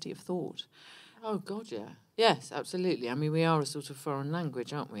diversity of thought. Oh, God, yeah. Yes, absolutely. I mean, we are a sort of foreign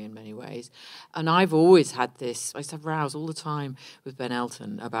language, aren't we, in many ways? And I've always had this. I used to have rows all the time with Ben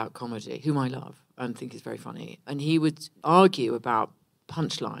Elton about comedy, whom I love and think is very funny. And he would argue about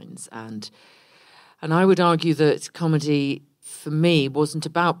punchlines. And I would argue that comedy, for me, wasn't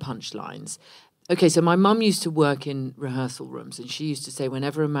about punchlines. Okay, so my mum used to work in rehearsal rooms, and she used to say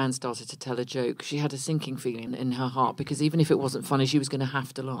whenever a man started to tell a joke, she had a sinking feeling in her heart, because even if it wasn't funny, she was going to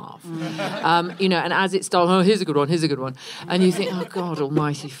have to laugh. And as it started, oh, here's a good one. And you think, oh, God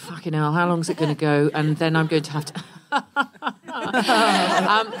almighty, fucking hell, how long's it going to go? And then I'm going to have to...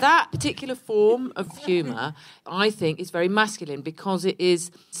 that particular form of humour, I think, is very masculine, because it is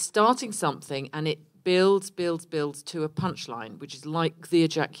starting something and it builds to a punchline, which is like the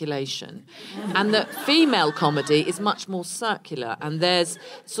ejaculation. And that female comedy is much more circular, and there's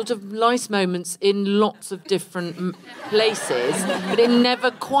sort of nice moments in lots of different places, but it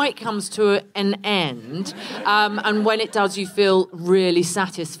never quite comes to an end. And when it does, you feel really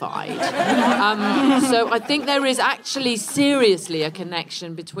satisfied. So I think there is actually seriously a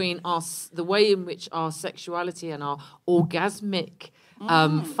connection between us, the way in which our sexuality and our orgasmic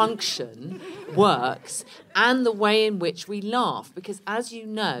function works, and the way in which we laugh. Because as you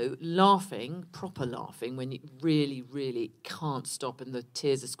know, laughing, proper laughing, when you really, really can't stop and the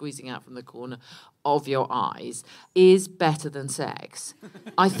tears are squeezing out from the corner of your eyes, is better than sex.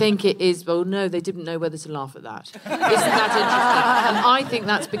 I think it is. Well, no, they didn't know whether to laugh at that. Isn't that interesting? And I think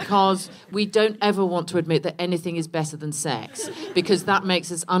that's because we don't ever want to admit that anything is better than sex, because that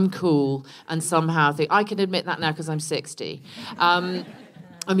makes us uncool and somehow think, I can admit that now because I'm 60.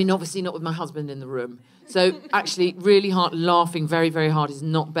 I mean, obviously not with my husband in the room. So actually, really hard, laughing very, very hard is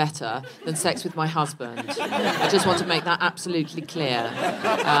not better than sex with my husband. I just want to make that absolutely clear.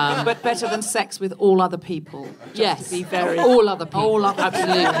 But better than sex with all other people. Yes, to be very... all other people. All other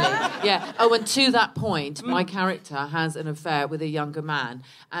absolutely. Yeah. Oh, and to that point, my character has an affair with a younger man,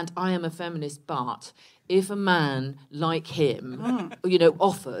 and I am a feminist, but if a man like him,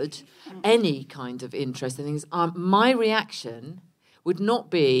 offered any kind of interest in things, my reaction would not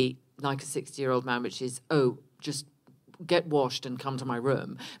be like a 60-year-old man, which is, oh, just get washed and come to my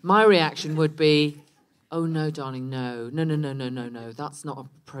room, my reaction would be, oh, no, darling, no, that's not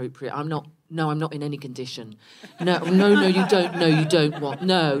appropriate. I'm not in any condition. No, you don't want,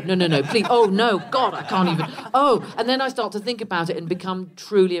 no, please, oh, no, God, I can't even, and then I start to think about it and become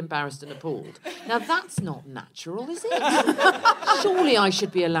truly embarrassed and appalled. Now, that's not natural, is it? Surely I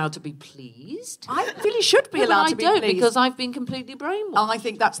should be allowed to be pleased. I really should be allowed to be pleased. I don't, because I've been completely brainwashed. I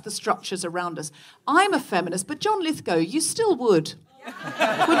think that's the structures around us. I'm a feminist, but John Lithgow, you still would.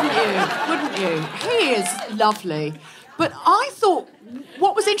 Wouldn't you? He is lovely. But I thought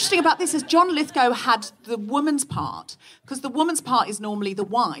what was interesting about this is John Lithgow had the woman's part, because the woman's part is normally the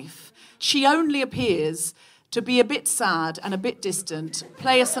wife. She only appears to be a bit sad and a bit distant,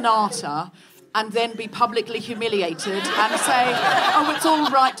 play a sonata, and then be publicly humiliated and say, oh, it's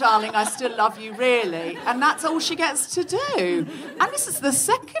all right, darling, I still love you, really. And that's all she gets to do. And this is the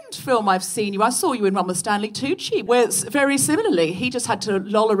second film I've seen you. I saw you in one with Stanley Tucci, where it's very similarly, he just had to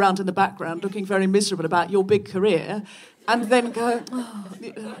loll around in the background looking very miserable about your big career and then go,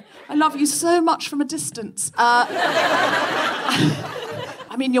 oh, I love you so much from a distance.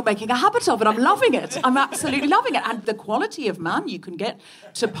 I mean, you're making a habit of it. I'm loving it. I'm absolutely loving it. And the quality of man you can get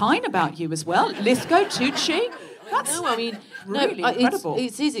to pine about you as well. Lithgow, Tucci, that's really incredible.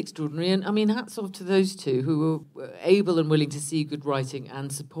 It is extraordinary. And, I mean, hats off to those two who were able and willing to see good writing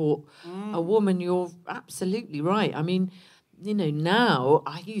and support a woman. You're absolutely right. I mean, you know, now,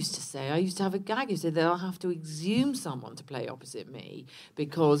 I used to have a gag. You said that I'll have to exhume someone to play opposite me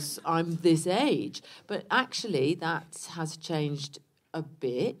because I'm this age. But actually, that has changed a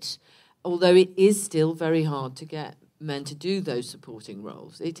bit, although it is still very hard to get men to do those supporting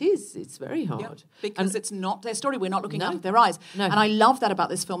roles. It's very hard. Yeah, because it's not their story. We're not looking out of their eyes. No. And I love that about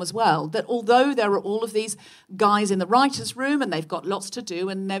this film as well, that although there are all of these guys in the writer's room and they've got lots to do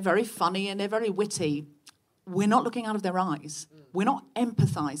and they're very funny and they're very witty, we're not looking out of their eyes. We're not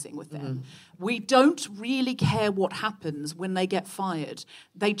empathizing with them. We don't really care what happens when they get fired.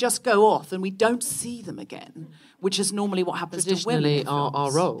 They just go off and we don't see them again, which is normally what happens to women. Traditionally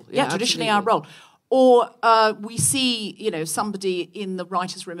our role. Yeah, traditionally our role. Or we see, you know, somebody in the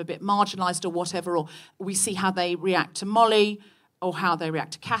writer's room a bit marginalised or whatever, or we see how they react to Molly or how they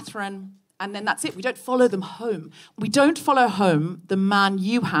react to Catherine, and then that's it. We don't follow them home. We don't follow home the man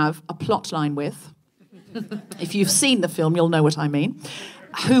you have a plot line with. If you've seen the film, you'll know what I mean.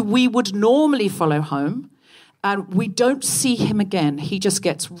 Who we would normally follow home, and we don't see him again. He just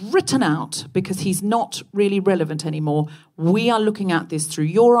gets written out because he's not really relevant anymore. We are looking at this through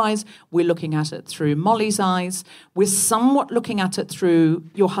your eyes. We're looking at it through Molly's eyes. We're somewhat looking at it through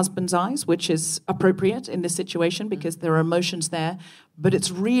your husband's eyes, which is appropriate in this situation because there are emotions there. But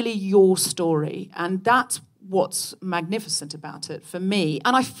it's really your story, and that's what's magnificent about it for me.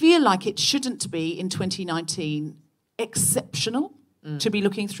 And I feel like it shouldn't be, in 2019, exceptional to be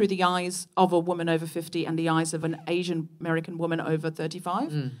looking through the eyes of a woman over 50 and the eyes of an Asian American woman over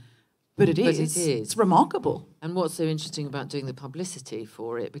 35. But it is. It's remarkable. And what's so interesting about doing the publicity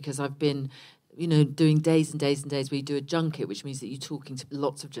for it, because I've been, you know, doing days and days and days where you do a junket, which means that you're talking to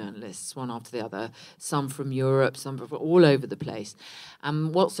lots of journalists, one after the other, some from Europe, some from all over the place.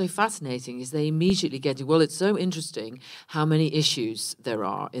 And what's so fascinating is they immediately get to, well, it's so interesting how many issues there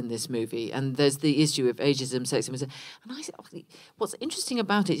are in this movie. And there's the issue of ageism, sexism. And I said, what's interesting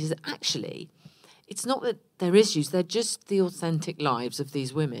about it is that actually, it's not that they're issues, they're just the authentic lives of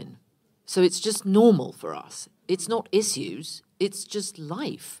these women. So it's just normal for us. It's not issues, it's just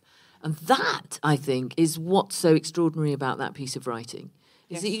life. And that, I think, is what's so extraordinary about that piece of writing,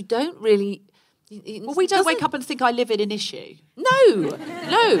 is that you don't really... Well, we don't wake up and think I live in an issue. No. We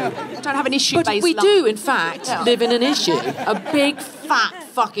don't have an issue-based life. But we do, in fact, live in an issue. A big, fat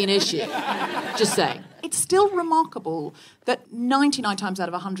fucking issue. Just saying. It's still remarkable that 99 times out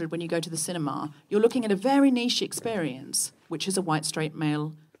of 100 when you go to the cinema, you're looking at a very niche experience, which is a white, straight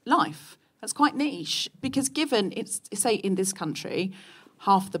male life. That's quite niche, because given, it's say, in this country...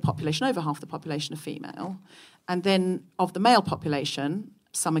 half the population, over half the population are female. And then of the male population,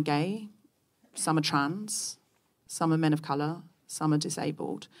 some are gay, some are trans, some are men of colour, some are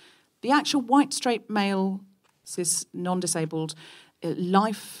disabled. The actual white, straight, male, cis, non-disabled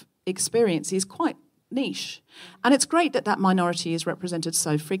life experience is quite niche. And it's great that that minority is represented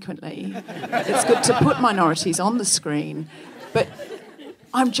so frequently. It's good to put minorities on the screen. But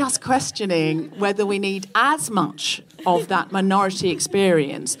I'm just questioning whether we need as much of that minority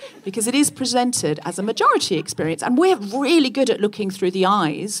experience, because it is presented as a majority experience, and we're really good at looking through the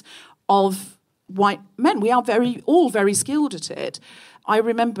eyes of white men. We are all very skilled at it. I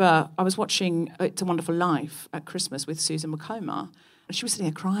remember I was watching It's a Wonderful Life at Christmas with Susan McComber, And she was sitting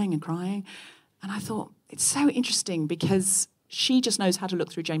there crying and crying. And I thought, it's so interesting because she just knows how to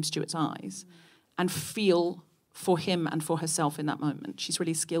look through James Stewart's eyes and feel for him and for herself in that moment. She's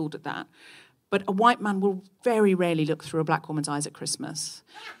really skilled at that. But a white man will very rarely look through a black woman's eyes at Christmas.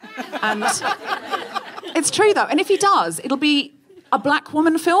 And it's true, though. And if he does, it'll be a black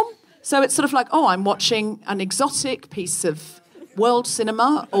woman film. So it's sort of like, oh, I'm watching an exotic piece of world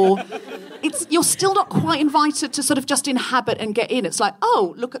cinema, or you're still not quite invited to sort of just inhabit and get in. It's like,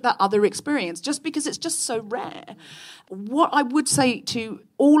 oh, look at that other experience, just because it's just so rare. What I would say to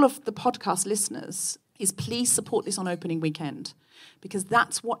all of the podcast listeners is please support this on opening weekend, because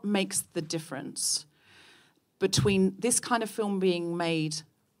that's what makes the difference between this kind of film being made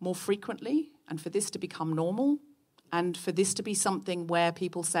more frequently and for this to become normal, and for this to be something where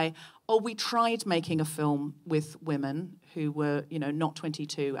people say, oh, we tried making a film with women who were, not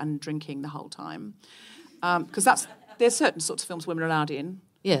 22 and drinking the whole time. Because there's certain sorts of films women are allowed in.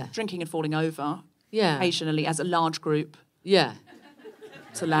 Yeah. Drinking and falling over. Yeah. Occasionally as a large group. Yeah.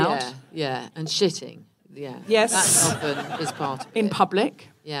 It's allowed. Yeah, yeah. And shitting. Yeah. Yes. That often is part of it. In public.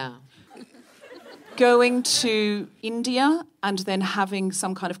 Yeah. Going to India and then having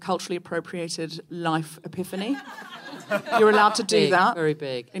some kind of culturally appropriated life epiphany. You're allowed to do big, that. Very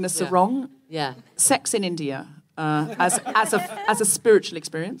big. In a sarong. Yeah. Sex in India as a spiritual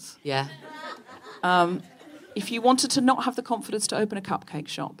experience. Yeah. If you wanted to not have the confidence to open a cupcake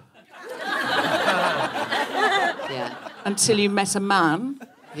shop. Yeah. Until you met a man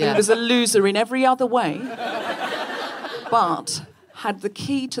who Yeah. was a loser in every other way, but had the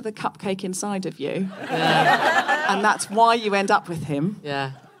key to the cupcake inside of you. Yeah. And that's why you end up with him.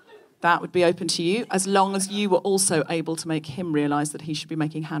 Yeah. That would be open to you, as long as you were also able to make him realise that he should be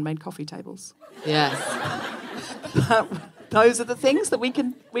making handmade coffee tables. Yes. Those are the things that we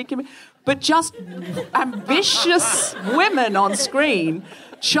can. But just ambitious women on screen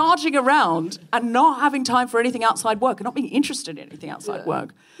charging around and not having time for anything outside work and not being interested in anything outside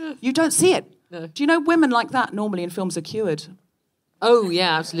work. You don't see it. No. Do you know women like that normally in films are cured? Oh,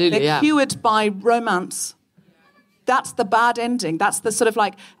 yeah, absolutely. They're cured by romance. That's the bad ending. That's the sort of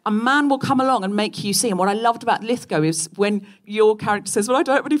like, a man will come along and make you see. And what I loved about Lithgow is when your character says, well, I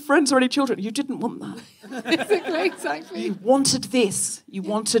don't have any friends or any children. You didn't want that. Exactly. You wanted this. You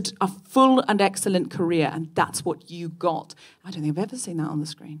wanted a full and excellent career, and that's what you got. I don't think I've ever seen that on the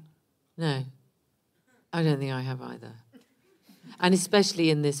screen. No. I don't think I have either. And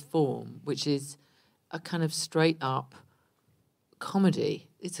especially in this form, which is a kind of straight-up comedy.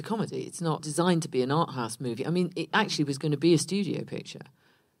 It's a comedy. It's not designed to be an art house movie. I mean, it actually was going to be a studio picture,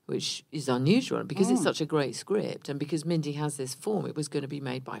 which is unusual because it's such a great script, and because Mindy has this form, it was going to be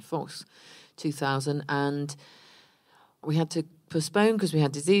made by Fox 2000, and we had to postpone because we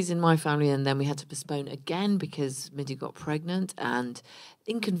had disease in my family, and then we had to postpone again because Mindy got pregnant, and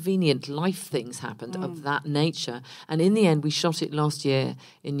inconvenient life things happened of that nature. And in the end, we shot it last year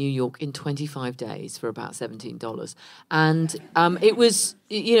in New York in 25 days for about $17. And it was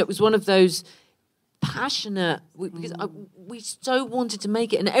one of those passionate, because we so wanted to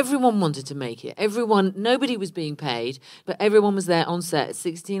make it, and everyone wanted to make it. Nobody was being paid, but everyone was there on set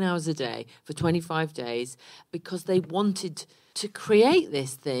 16 hours a day for 25 days because they wanted to create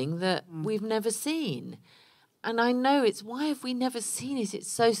this thing that we've never seen. And I know it's, why have we never seen it?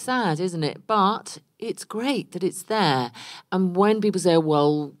 It's so sad, isn't it? But it's great that it's there. And when people say,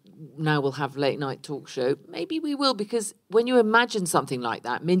 well, now we'll have late night talk show, maybe we will, because when you imagine something like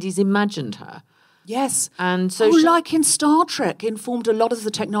that, Mindy's imagined her. Yes. And so like in Star Trek, informed a lot of the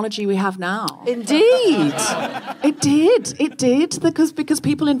technology we have now. Indeed. It did. Because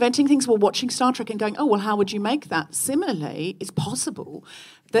people inventing things were watching Star Trek and going, oh, well, how would you make that? Similarly, it's possible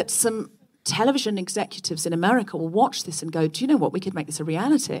that some television executives in America will watch this and go, do you know what, we could make this a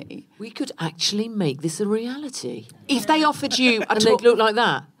reality. We could actually make this a reality. If they offered you... and they'd look like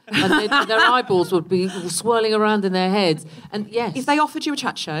that. And their eyeballs would be swirling around in their heads. And yes. If they offered you a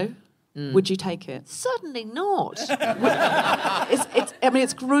chat show, would you take it? Certainly not.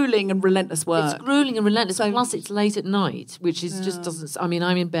 It's gruelling and relentless work. It's gruelling and relentless. Plus, it's late at night, which is just doesn't... I mean,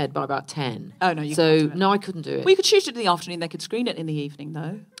 I'm in bed by about 10. Oh, no, you can't do it. No, I couldn't do it. Well, you could shoot it in the afternoon. They could screen it in the evening,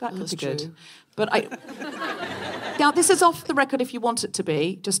 though. That could be good. True. But now, this is off the record if you want it to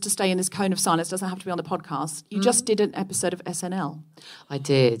be, just to stay in this cone of silence. Doesn't have to be on the podcast. You just did an episode of SNL. I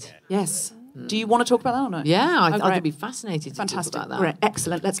did. Yes. Do you want to talk about that or not? Yeah, I'd be fascinated to talk about that. Great.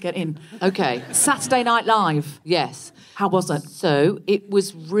 Excellent. Let's get in. Okay. Saturday Night Live. Yes. How was it? So it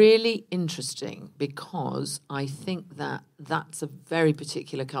was really interesting because I think that that's a very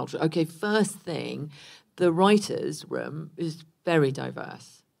particular culture. Okay, first thing, the writers' room is very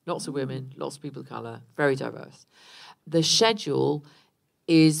diverse. lots of women, lots of people of colour, very diverse. The schedule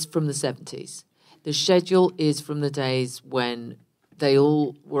is from the 70s. The schedule is from the days when they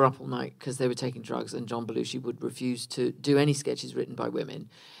all were up all night because they were taking drugs, and John Belushi would refuse to do any sketches written by women.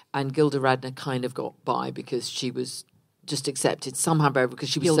 And Gilda Radner kind of got by because she was just accepted somehow because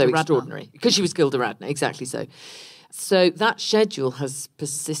she was Gilda so Radner. extraordinary. Because she was Gilda Radner, exactly so. So that schedule has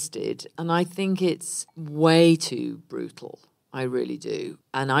persisted, and I think it's way too brutal. I really do.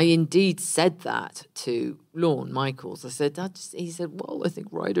 And I indeed said that to Lorne Michaels. I said, he said, well, I think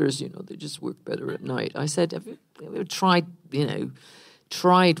writers, they just work better at night. I said, have you tried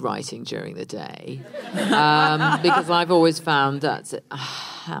writing during the day? Because I've always found that's a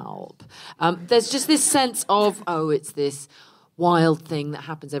help. There's just this sense of, it's this wild thing that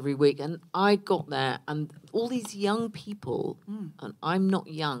happens every week. And I got there, and all these young people, and I'm not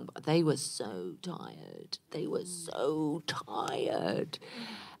young, but they were so tired. They were so tired.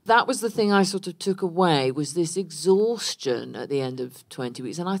 That was the thing I sort of took away, was this exhaustion at the end of 20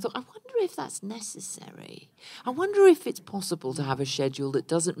 weeks. And I thought, I wonder if that's necessary. I wonder if it's possible to have a schedule that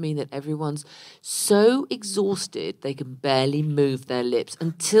doesn't mean that everyone's so exhausted they can barely move their lips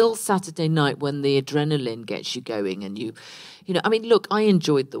until Saturday night when the adrenaline gets you going and look, I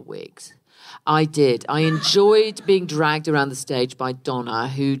enjoyed the wigs. I did. I enjoyed being dragged around the stage by Donna,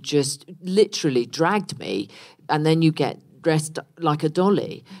 who just literally dragged me, and then you get dressed like a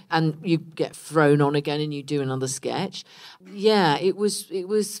dolly and you get thrown on again and you do another sketch. Yeah, it was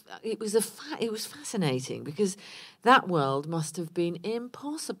fascinating, because that world must have been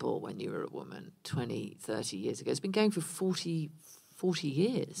impossible when you were a woman 20, 30 years ago. It's been going for 40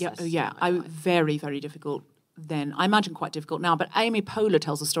 years. Very, very difficult then. I imagine quite difficult now. But Amy Poehler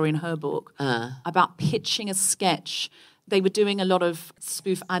tells a story in her book about pitching a sketch. They were doing a lot of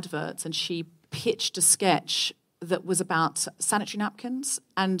spoof adverts, and she pitched a sketch that was about sanitary napkins,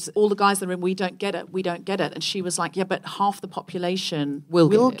 and all the guys in the room, we don't get it. And she was like, yeah, but half the population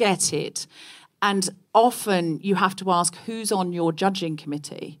will get it. And often you have to ask who's on your judging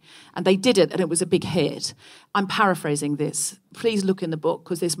committee. And they did it, and it was a big hit. I'm paraphrasing this. Please look in the book,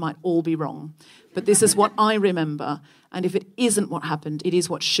 because this might all be wrong. But this is what I remember. And if it isn't what happened, it is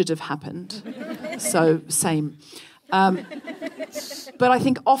what should have happened. So, same. But I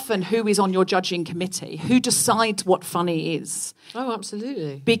think often who is on your judging committee, who decides what funny is. Oh,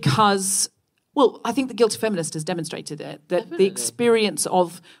 absolutely. Because, I think the Guilty Feminist has demonstrated it, that Definitely. the experience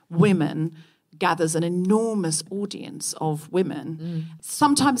of women gathers an enormous audience of women.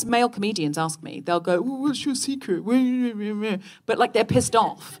 Sometimes male comedians ask me, they'll go, what's your secret? But like they're pissed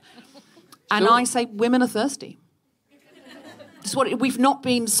off. And I say, women are thirsty. It's what we've not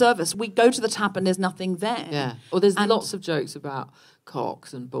been serviced. We go to the tap and there's nothing there. Yeah. Well, there's lots of jokes about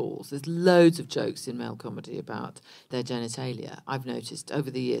cocks and balls. There's loads of jokes in male comedy about their genitalia. I've noticed over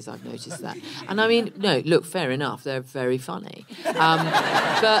the years. I've noticed that. And I mean, no, look, fair enough. They're very funny.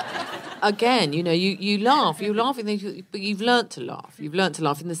 But again, you laugh. You laugh, but you've learnt to laugh. You've learnt to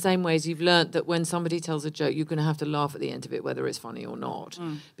laugh in the same way as you've learnt that when somebody tells a joke, you're going to have to laugh at the end of it, whether it's funny or not,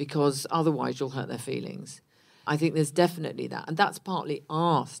 because otherwise you'll hurt their feelings. I think there's definitely that. And that's partly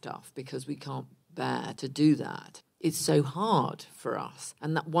our stuff, because we can't bear to do that. It's so hard for us.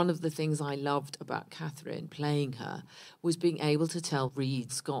 And that one of the things I loved about Catherine playing her was being able to tell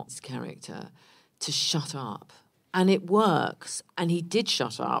Reed Scott's character to shut up. And it works. And he did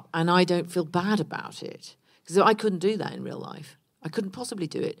shut up. And I don't feel bad about it. Because I couldn't do that in real life. I couldn't possibly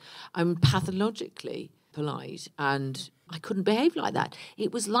do it. I'm pathologically polite, and I couldn't behave like that.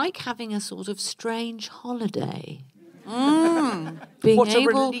 It was like having a sort of strange holiday. What a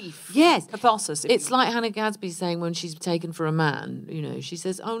relief. Yes. Catharsis. It's like Hannah Gadsby saying when she's taken for a man, she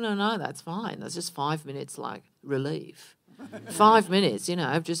says, oh, no, that's fine. That's just 5 minutes, like, relief. 5 minutes,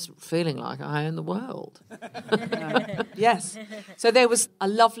 of just feeling like I own the world. Yes. So there was a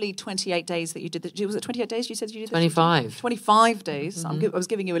lovely 28 days that you did. Was it 28 days you said you did? 25. 25 days. I was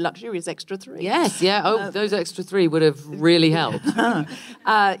giving you a luxurious extra 3. Yes, yeah. Oh, those extra 3 would have really helped.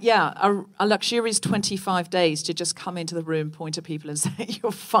 A luxurious 25 days to just come into the room, point at people and say,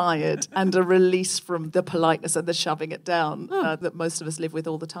 you're fired, and a release from the politeness and the shoving it down that most of us live with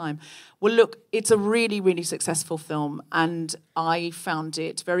all the time. Well, look, it's a really, really successful film, and I found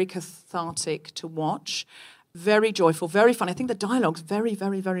it very cathartic to watch, very joyful, very funny. I think the dialogue's very,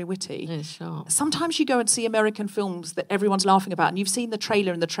 very, very witty. It's sharp. Sometimes you go and see American films that everyone's laughing about, and you've seen the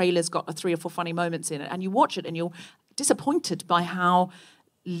trailer, and the trailer's got 3 or 4 funny moments in it, and you watch it and you're disappointed by how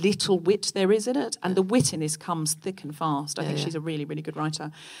little wit there is in it, and the wit in this comes thick and fast. I think she's a really, really good writer.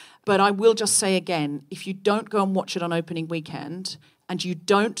 But I will just say again, if you don't go and watch it on opening weekend, and you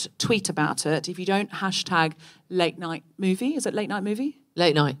don't tweet about it, if you don't hashtag late night movie, is it late night movie?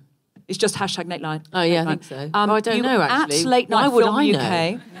 Late night. It's just hashtag Late Night. Oh, yeah, I think so. I don't know, actually. At Late Night Why would Film I UK.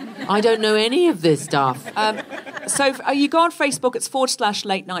 know? I don't know any of this stuff. So you go on Facebook, it's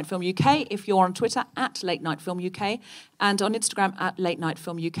 /Late Night Film UK. If you're on Twitter, at Late Night Film UK. And on Instagram, at Late Night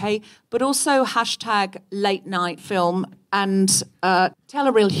Film UK. But also hashtag Late Night Film and tell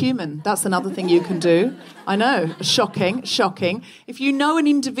a real human. That's another thing you can do. I know, shocking. If you know an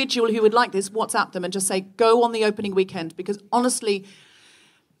individual who would like this, WhatsApp them and just say, go on the opening weekend. Because honestly,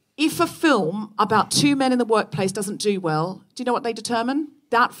 if a film about two men in the workplace doesn't do well, do you know what they determine?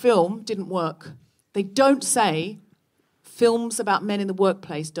 That film didn't work. They don't say films about men in the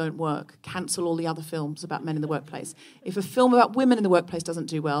workplace don't work. Cancel all the other films about men in the workplace. If a film about women in the workplace doesn't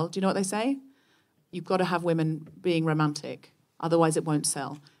do well, do you know what they say? You've got to have women being romantic. Otherwise it won't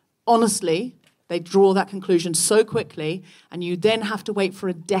sell. Honestly, they draw that conclusion so quickly and you then have to wait for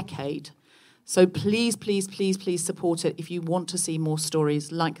a decade. So please, please, please, please support it if you want to see more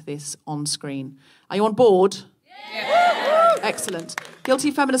stories like this on screen. Are you on board? Yeah. Excellent.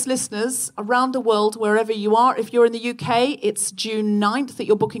 Guilty Feminist listeners around the world, wherever you are, if you're in the UK, it's June 9th that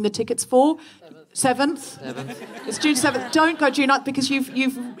you're booking the tickets for. 7th? It's June 7th. Don't go June 9th because you've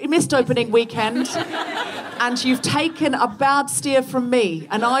missed opening weekend and you've taken a bad steer from me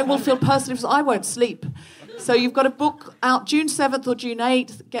and I will feel personally, I won't sleep. So you've got to book out June 7th or June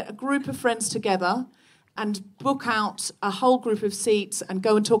 8th, get a group of friends together and book out a whole group of seats and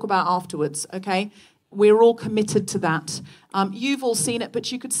go and talk about afterwards, okay? We're all committed to that. You've all seen it,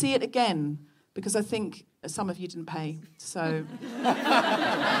 but you could see it again because I think some of you didn't pay. So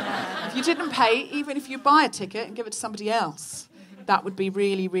if you didn't pay, even if you buy a ticket and give it to somebody else, that would be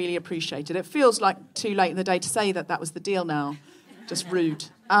really, really appreciated. It feels like too late in the day to say that was the deal now. Just rude.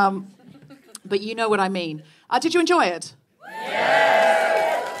 But you know what I mean. Did you enjoy it?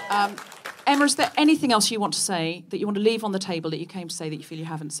 Yes! Emma, is there anything else you want to say that you want to leave on the table that you came to say that you feel you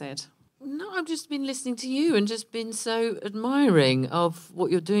haven't said? No, I've just been listening to you and just been so admiring of what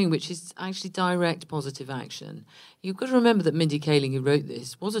you're doing, which is actually direct positive action. You've got to remember that Mindy Kaling, who wrote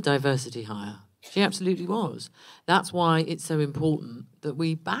this, was a diversity hire. She absolutely was. That's why it's so important that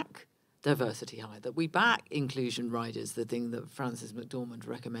we back diversity hire, that we back inclusion riders, the thing that Frances McDormand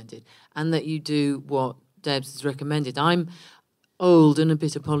recommended, and that you do what Debs has recommended. I'm old and a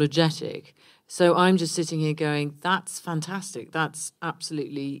bit apologetic, so I'm just sitting here going, that's fantastic. That's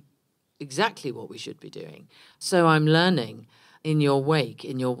absolutely exactly what we should be doing. So I'm learning in your wake,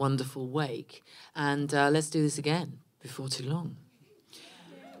 in your wonderful wake, and let's do this again before too long.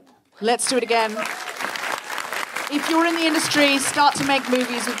 Let's do it again. If you're in the industry, start to make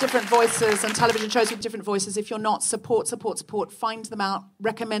movies with different voices and television shows with different voices. If you're not, support. Find them out,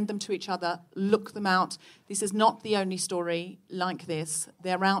 recommend them to each other, look them out. This is not the only story like this.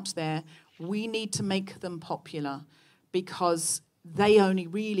 They're out there. We need to make them popular because they only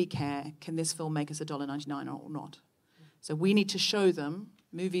really care, can this film make us $1.99 or not? So we need to show them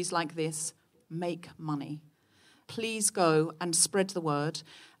movies like this make money. Please go and spread the word.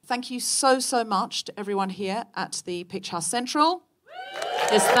 Thank you so, so much to everyone here at the Picture House Central.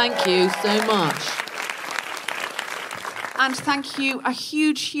 Yes, thank you so much. And thank you, a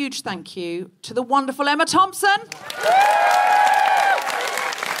huge, huge thank you to the wonderful Emma Thompson.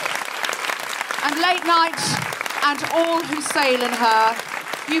 And Late Night and all who sail in her.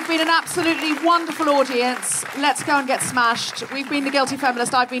 You've been an absolutely wonderful audience. Let's go and get smashed. We've been The Guilty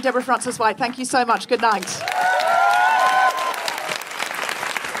Feminist. I've been Deborah Frances-White. Thank you so much. Good night.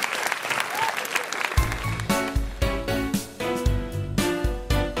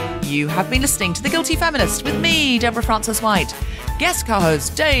 You have been listening to The Guilty Feminist with me, Deborah Frances-White, guest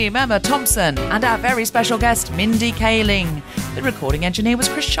co-host Dame Emma Thompson, and our very special guest, Mindy Kaling. The recording engineer was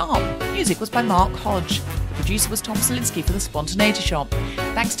Chris Sharp. Music was by Mark Hodge. The producer was Tom Selinsky for The Spontaneity Shop.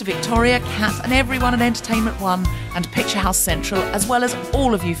 Thanks to Victoria, Kat, and everyone at Entertainment One and Picture House Central, as well as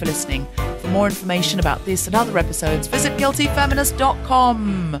all of you for listening. For more information about this and other episodes, visit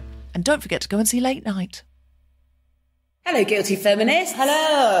guiltyfeminist.com. And don't forget to go and see Late Night. Hello, Guilty Feminists.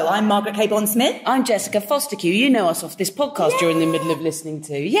 Hello, I'm Margaret K. Bond-Smith. I'm Jessica Foster-Q. You know us off this podcast you're in the middle of listening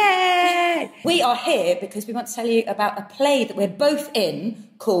to. Yay! We are here because we want to tell you about a play that we're both in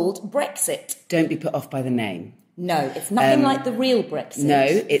called Brexit. Don't be put off by the name. No, it's nothing like the real Brexit. No,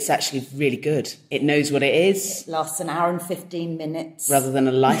 it's actually really good. It knows what it is. It lasts an hour and 15 minutes. Rather than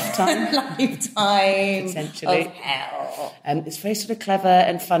a lifetime. Lifetime essentially. Of hell. It's very sort of clever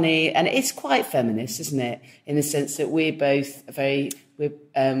and funny, and it's quite feminist, isn't it? In the sense that we're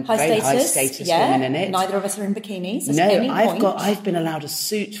We're High very status, high status women in it. Neither of us are in bikinis. At No, any point. I've been allowed a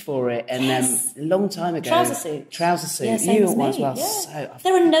suit for it, and Yes. a long time ago. Trouser suit. Yeah, same you as want one as me, well. yeah. So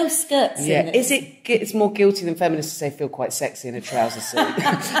There are no skirts yeah, in this. it's more guilty than feminists to say feel quite sexy in a trouser suit.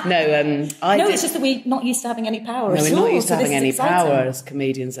 No, It's just that we're not used to having any power. No, at we're not all, used to so this having is any exciting. power as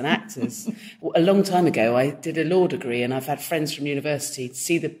comedians and actors. A long time ago, I did a law degree, and I've had friends from university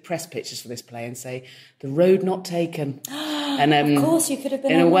see the press pictures for this play and say, "The road not taken." And Of course, you could have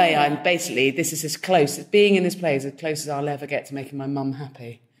been. in a on way, there. I'm basically, this is as close, being in this play is as close as I'll ever get to making my mum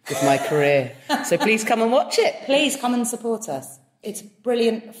happy with my career. So please come and watch it. Please come and support us. It's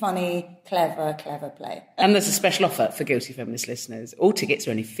brilliant, funny, clever play. And there's a special offer for Guilty Feminist listeners. All tickets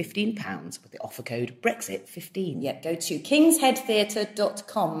are only £15 with the offer code Brexit15. Yeah, go to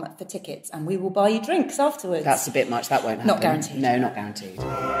kingsheadtheatre.com for tickets and we will buy you drinks afterwards. That's a bit much, that won't happen. Not guaranteed. No, not guaranteed.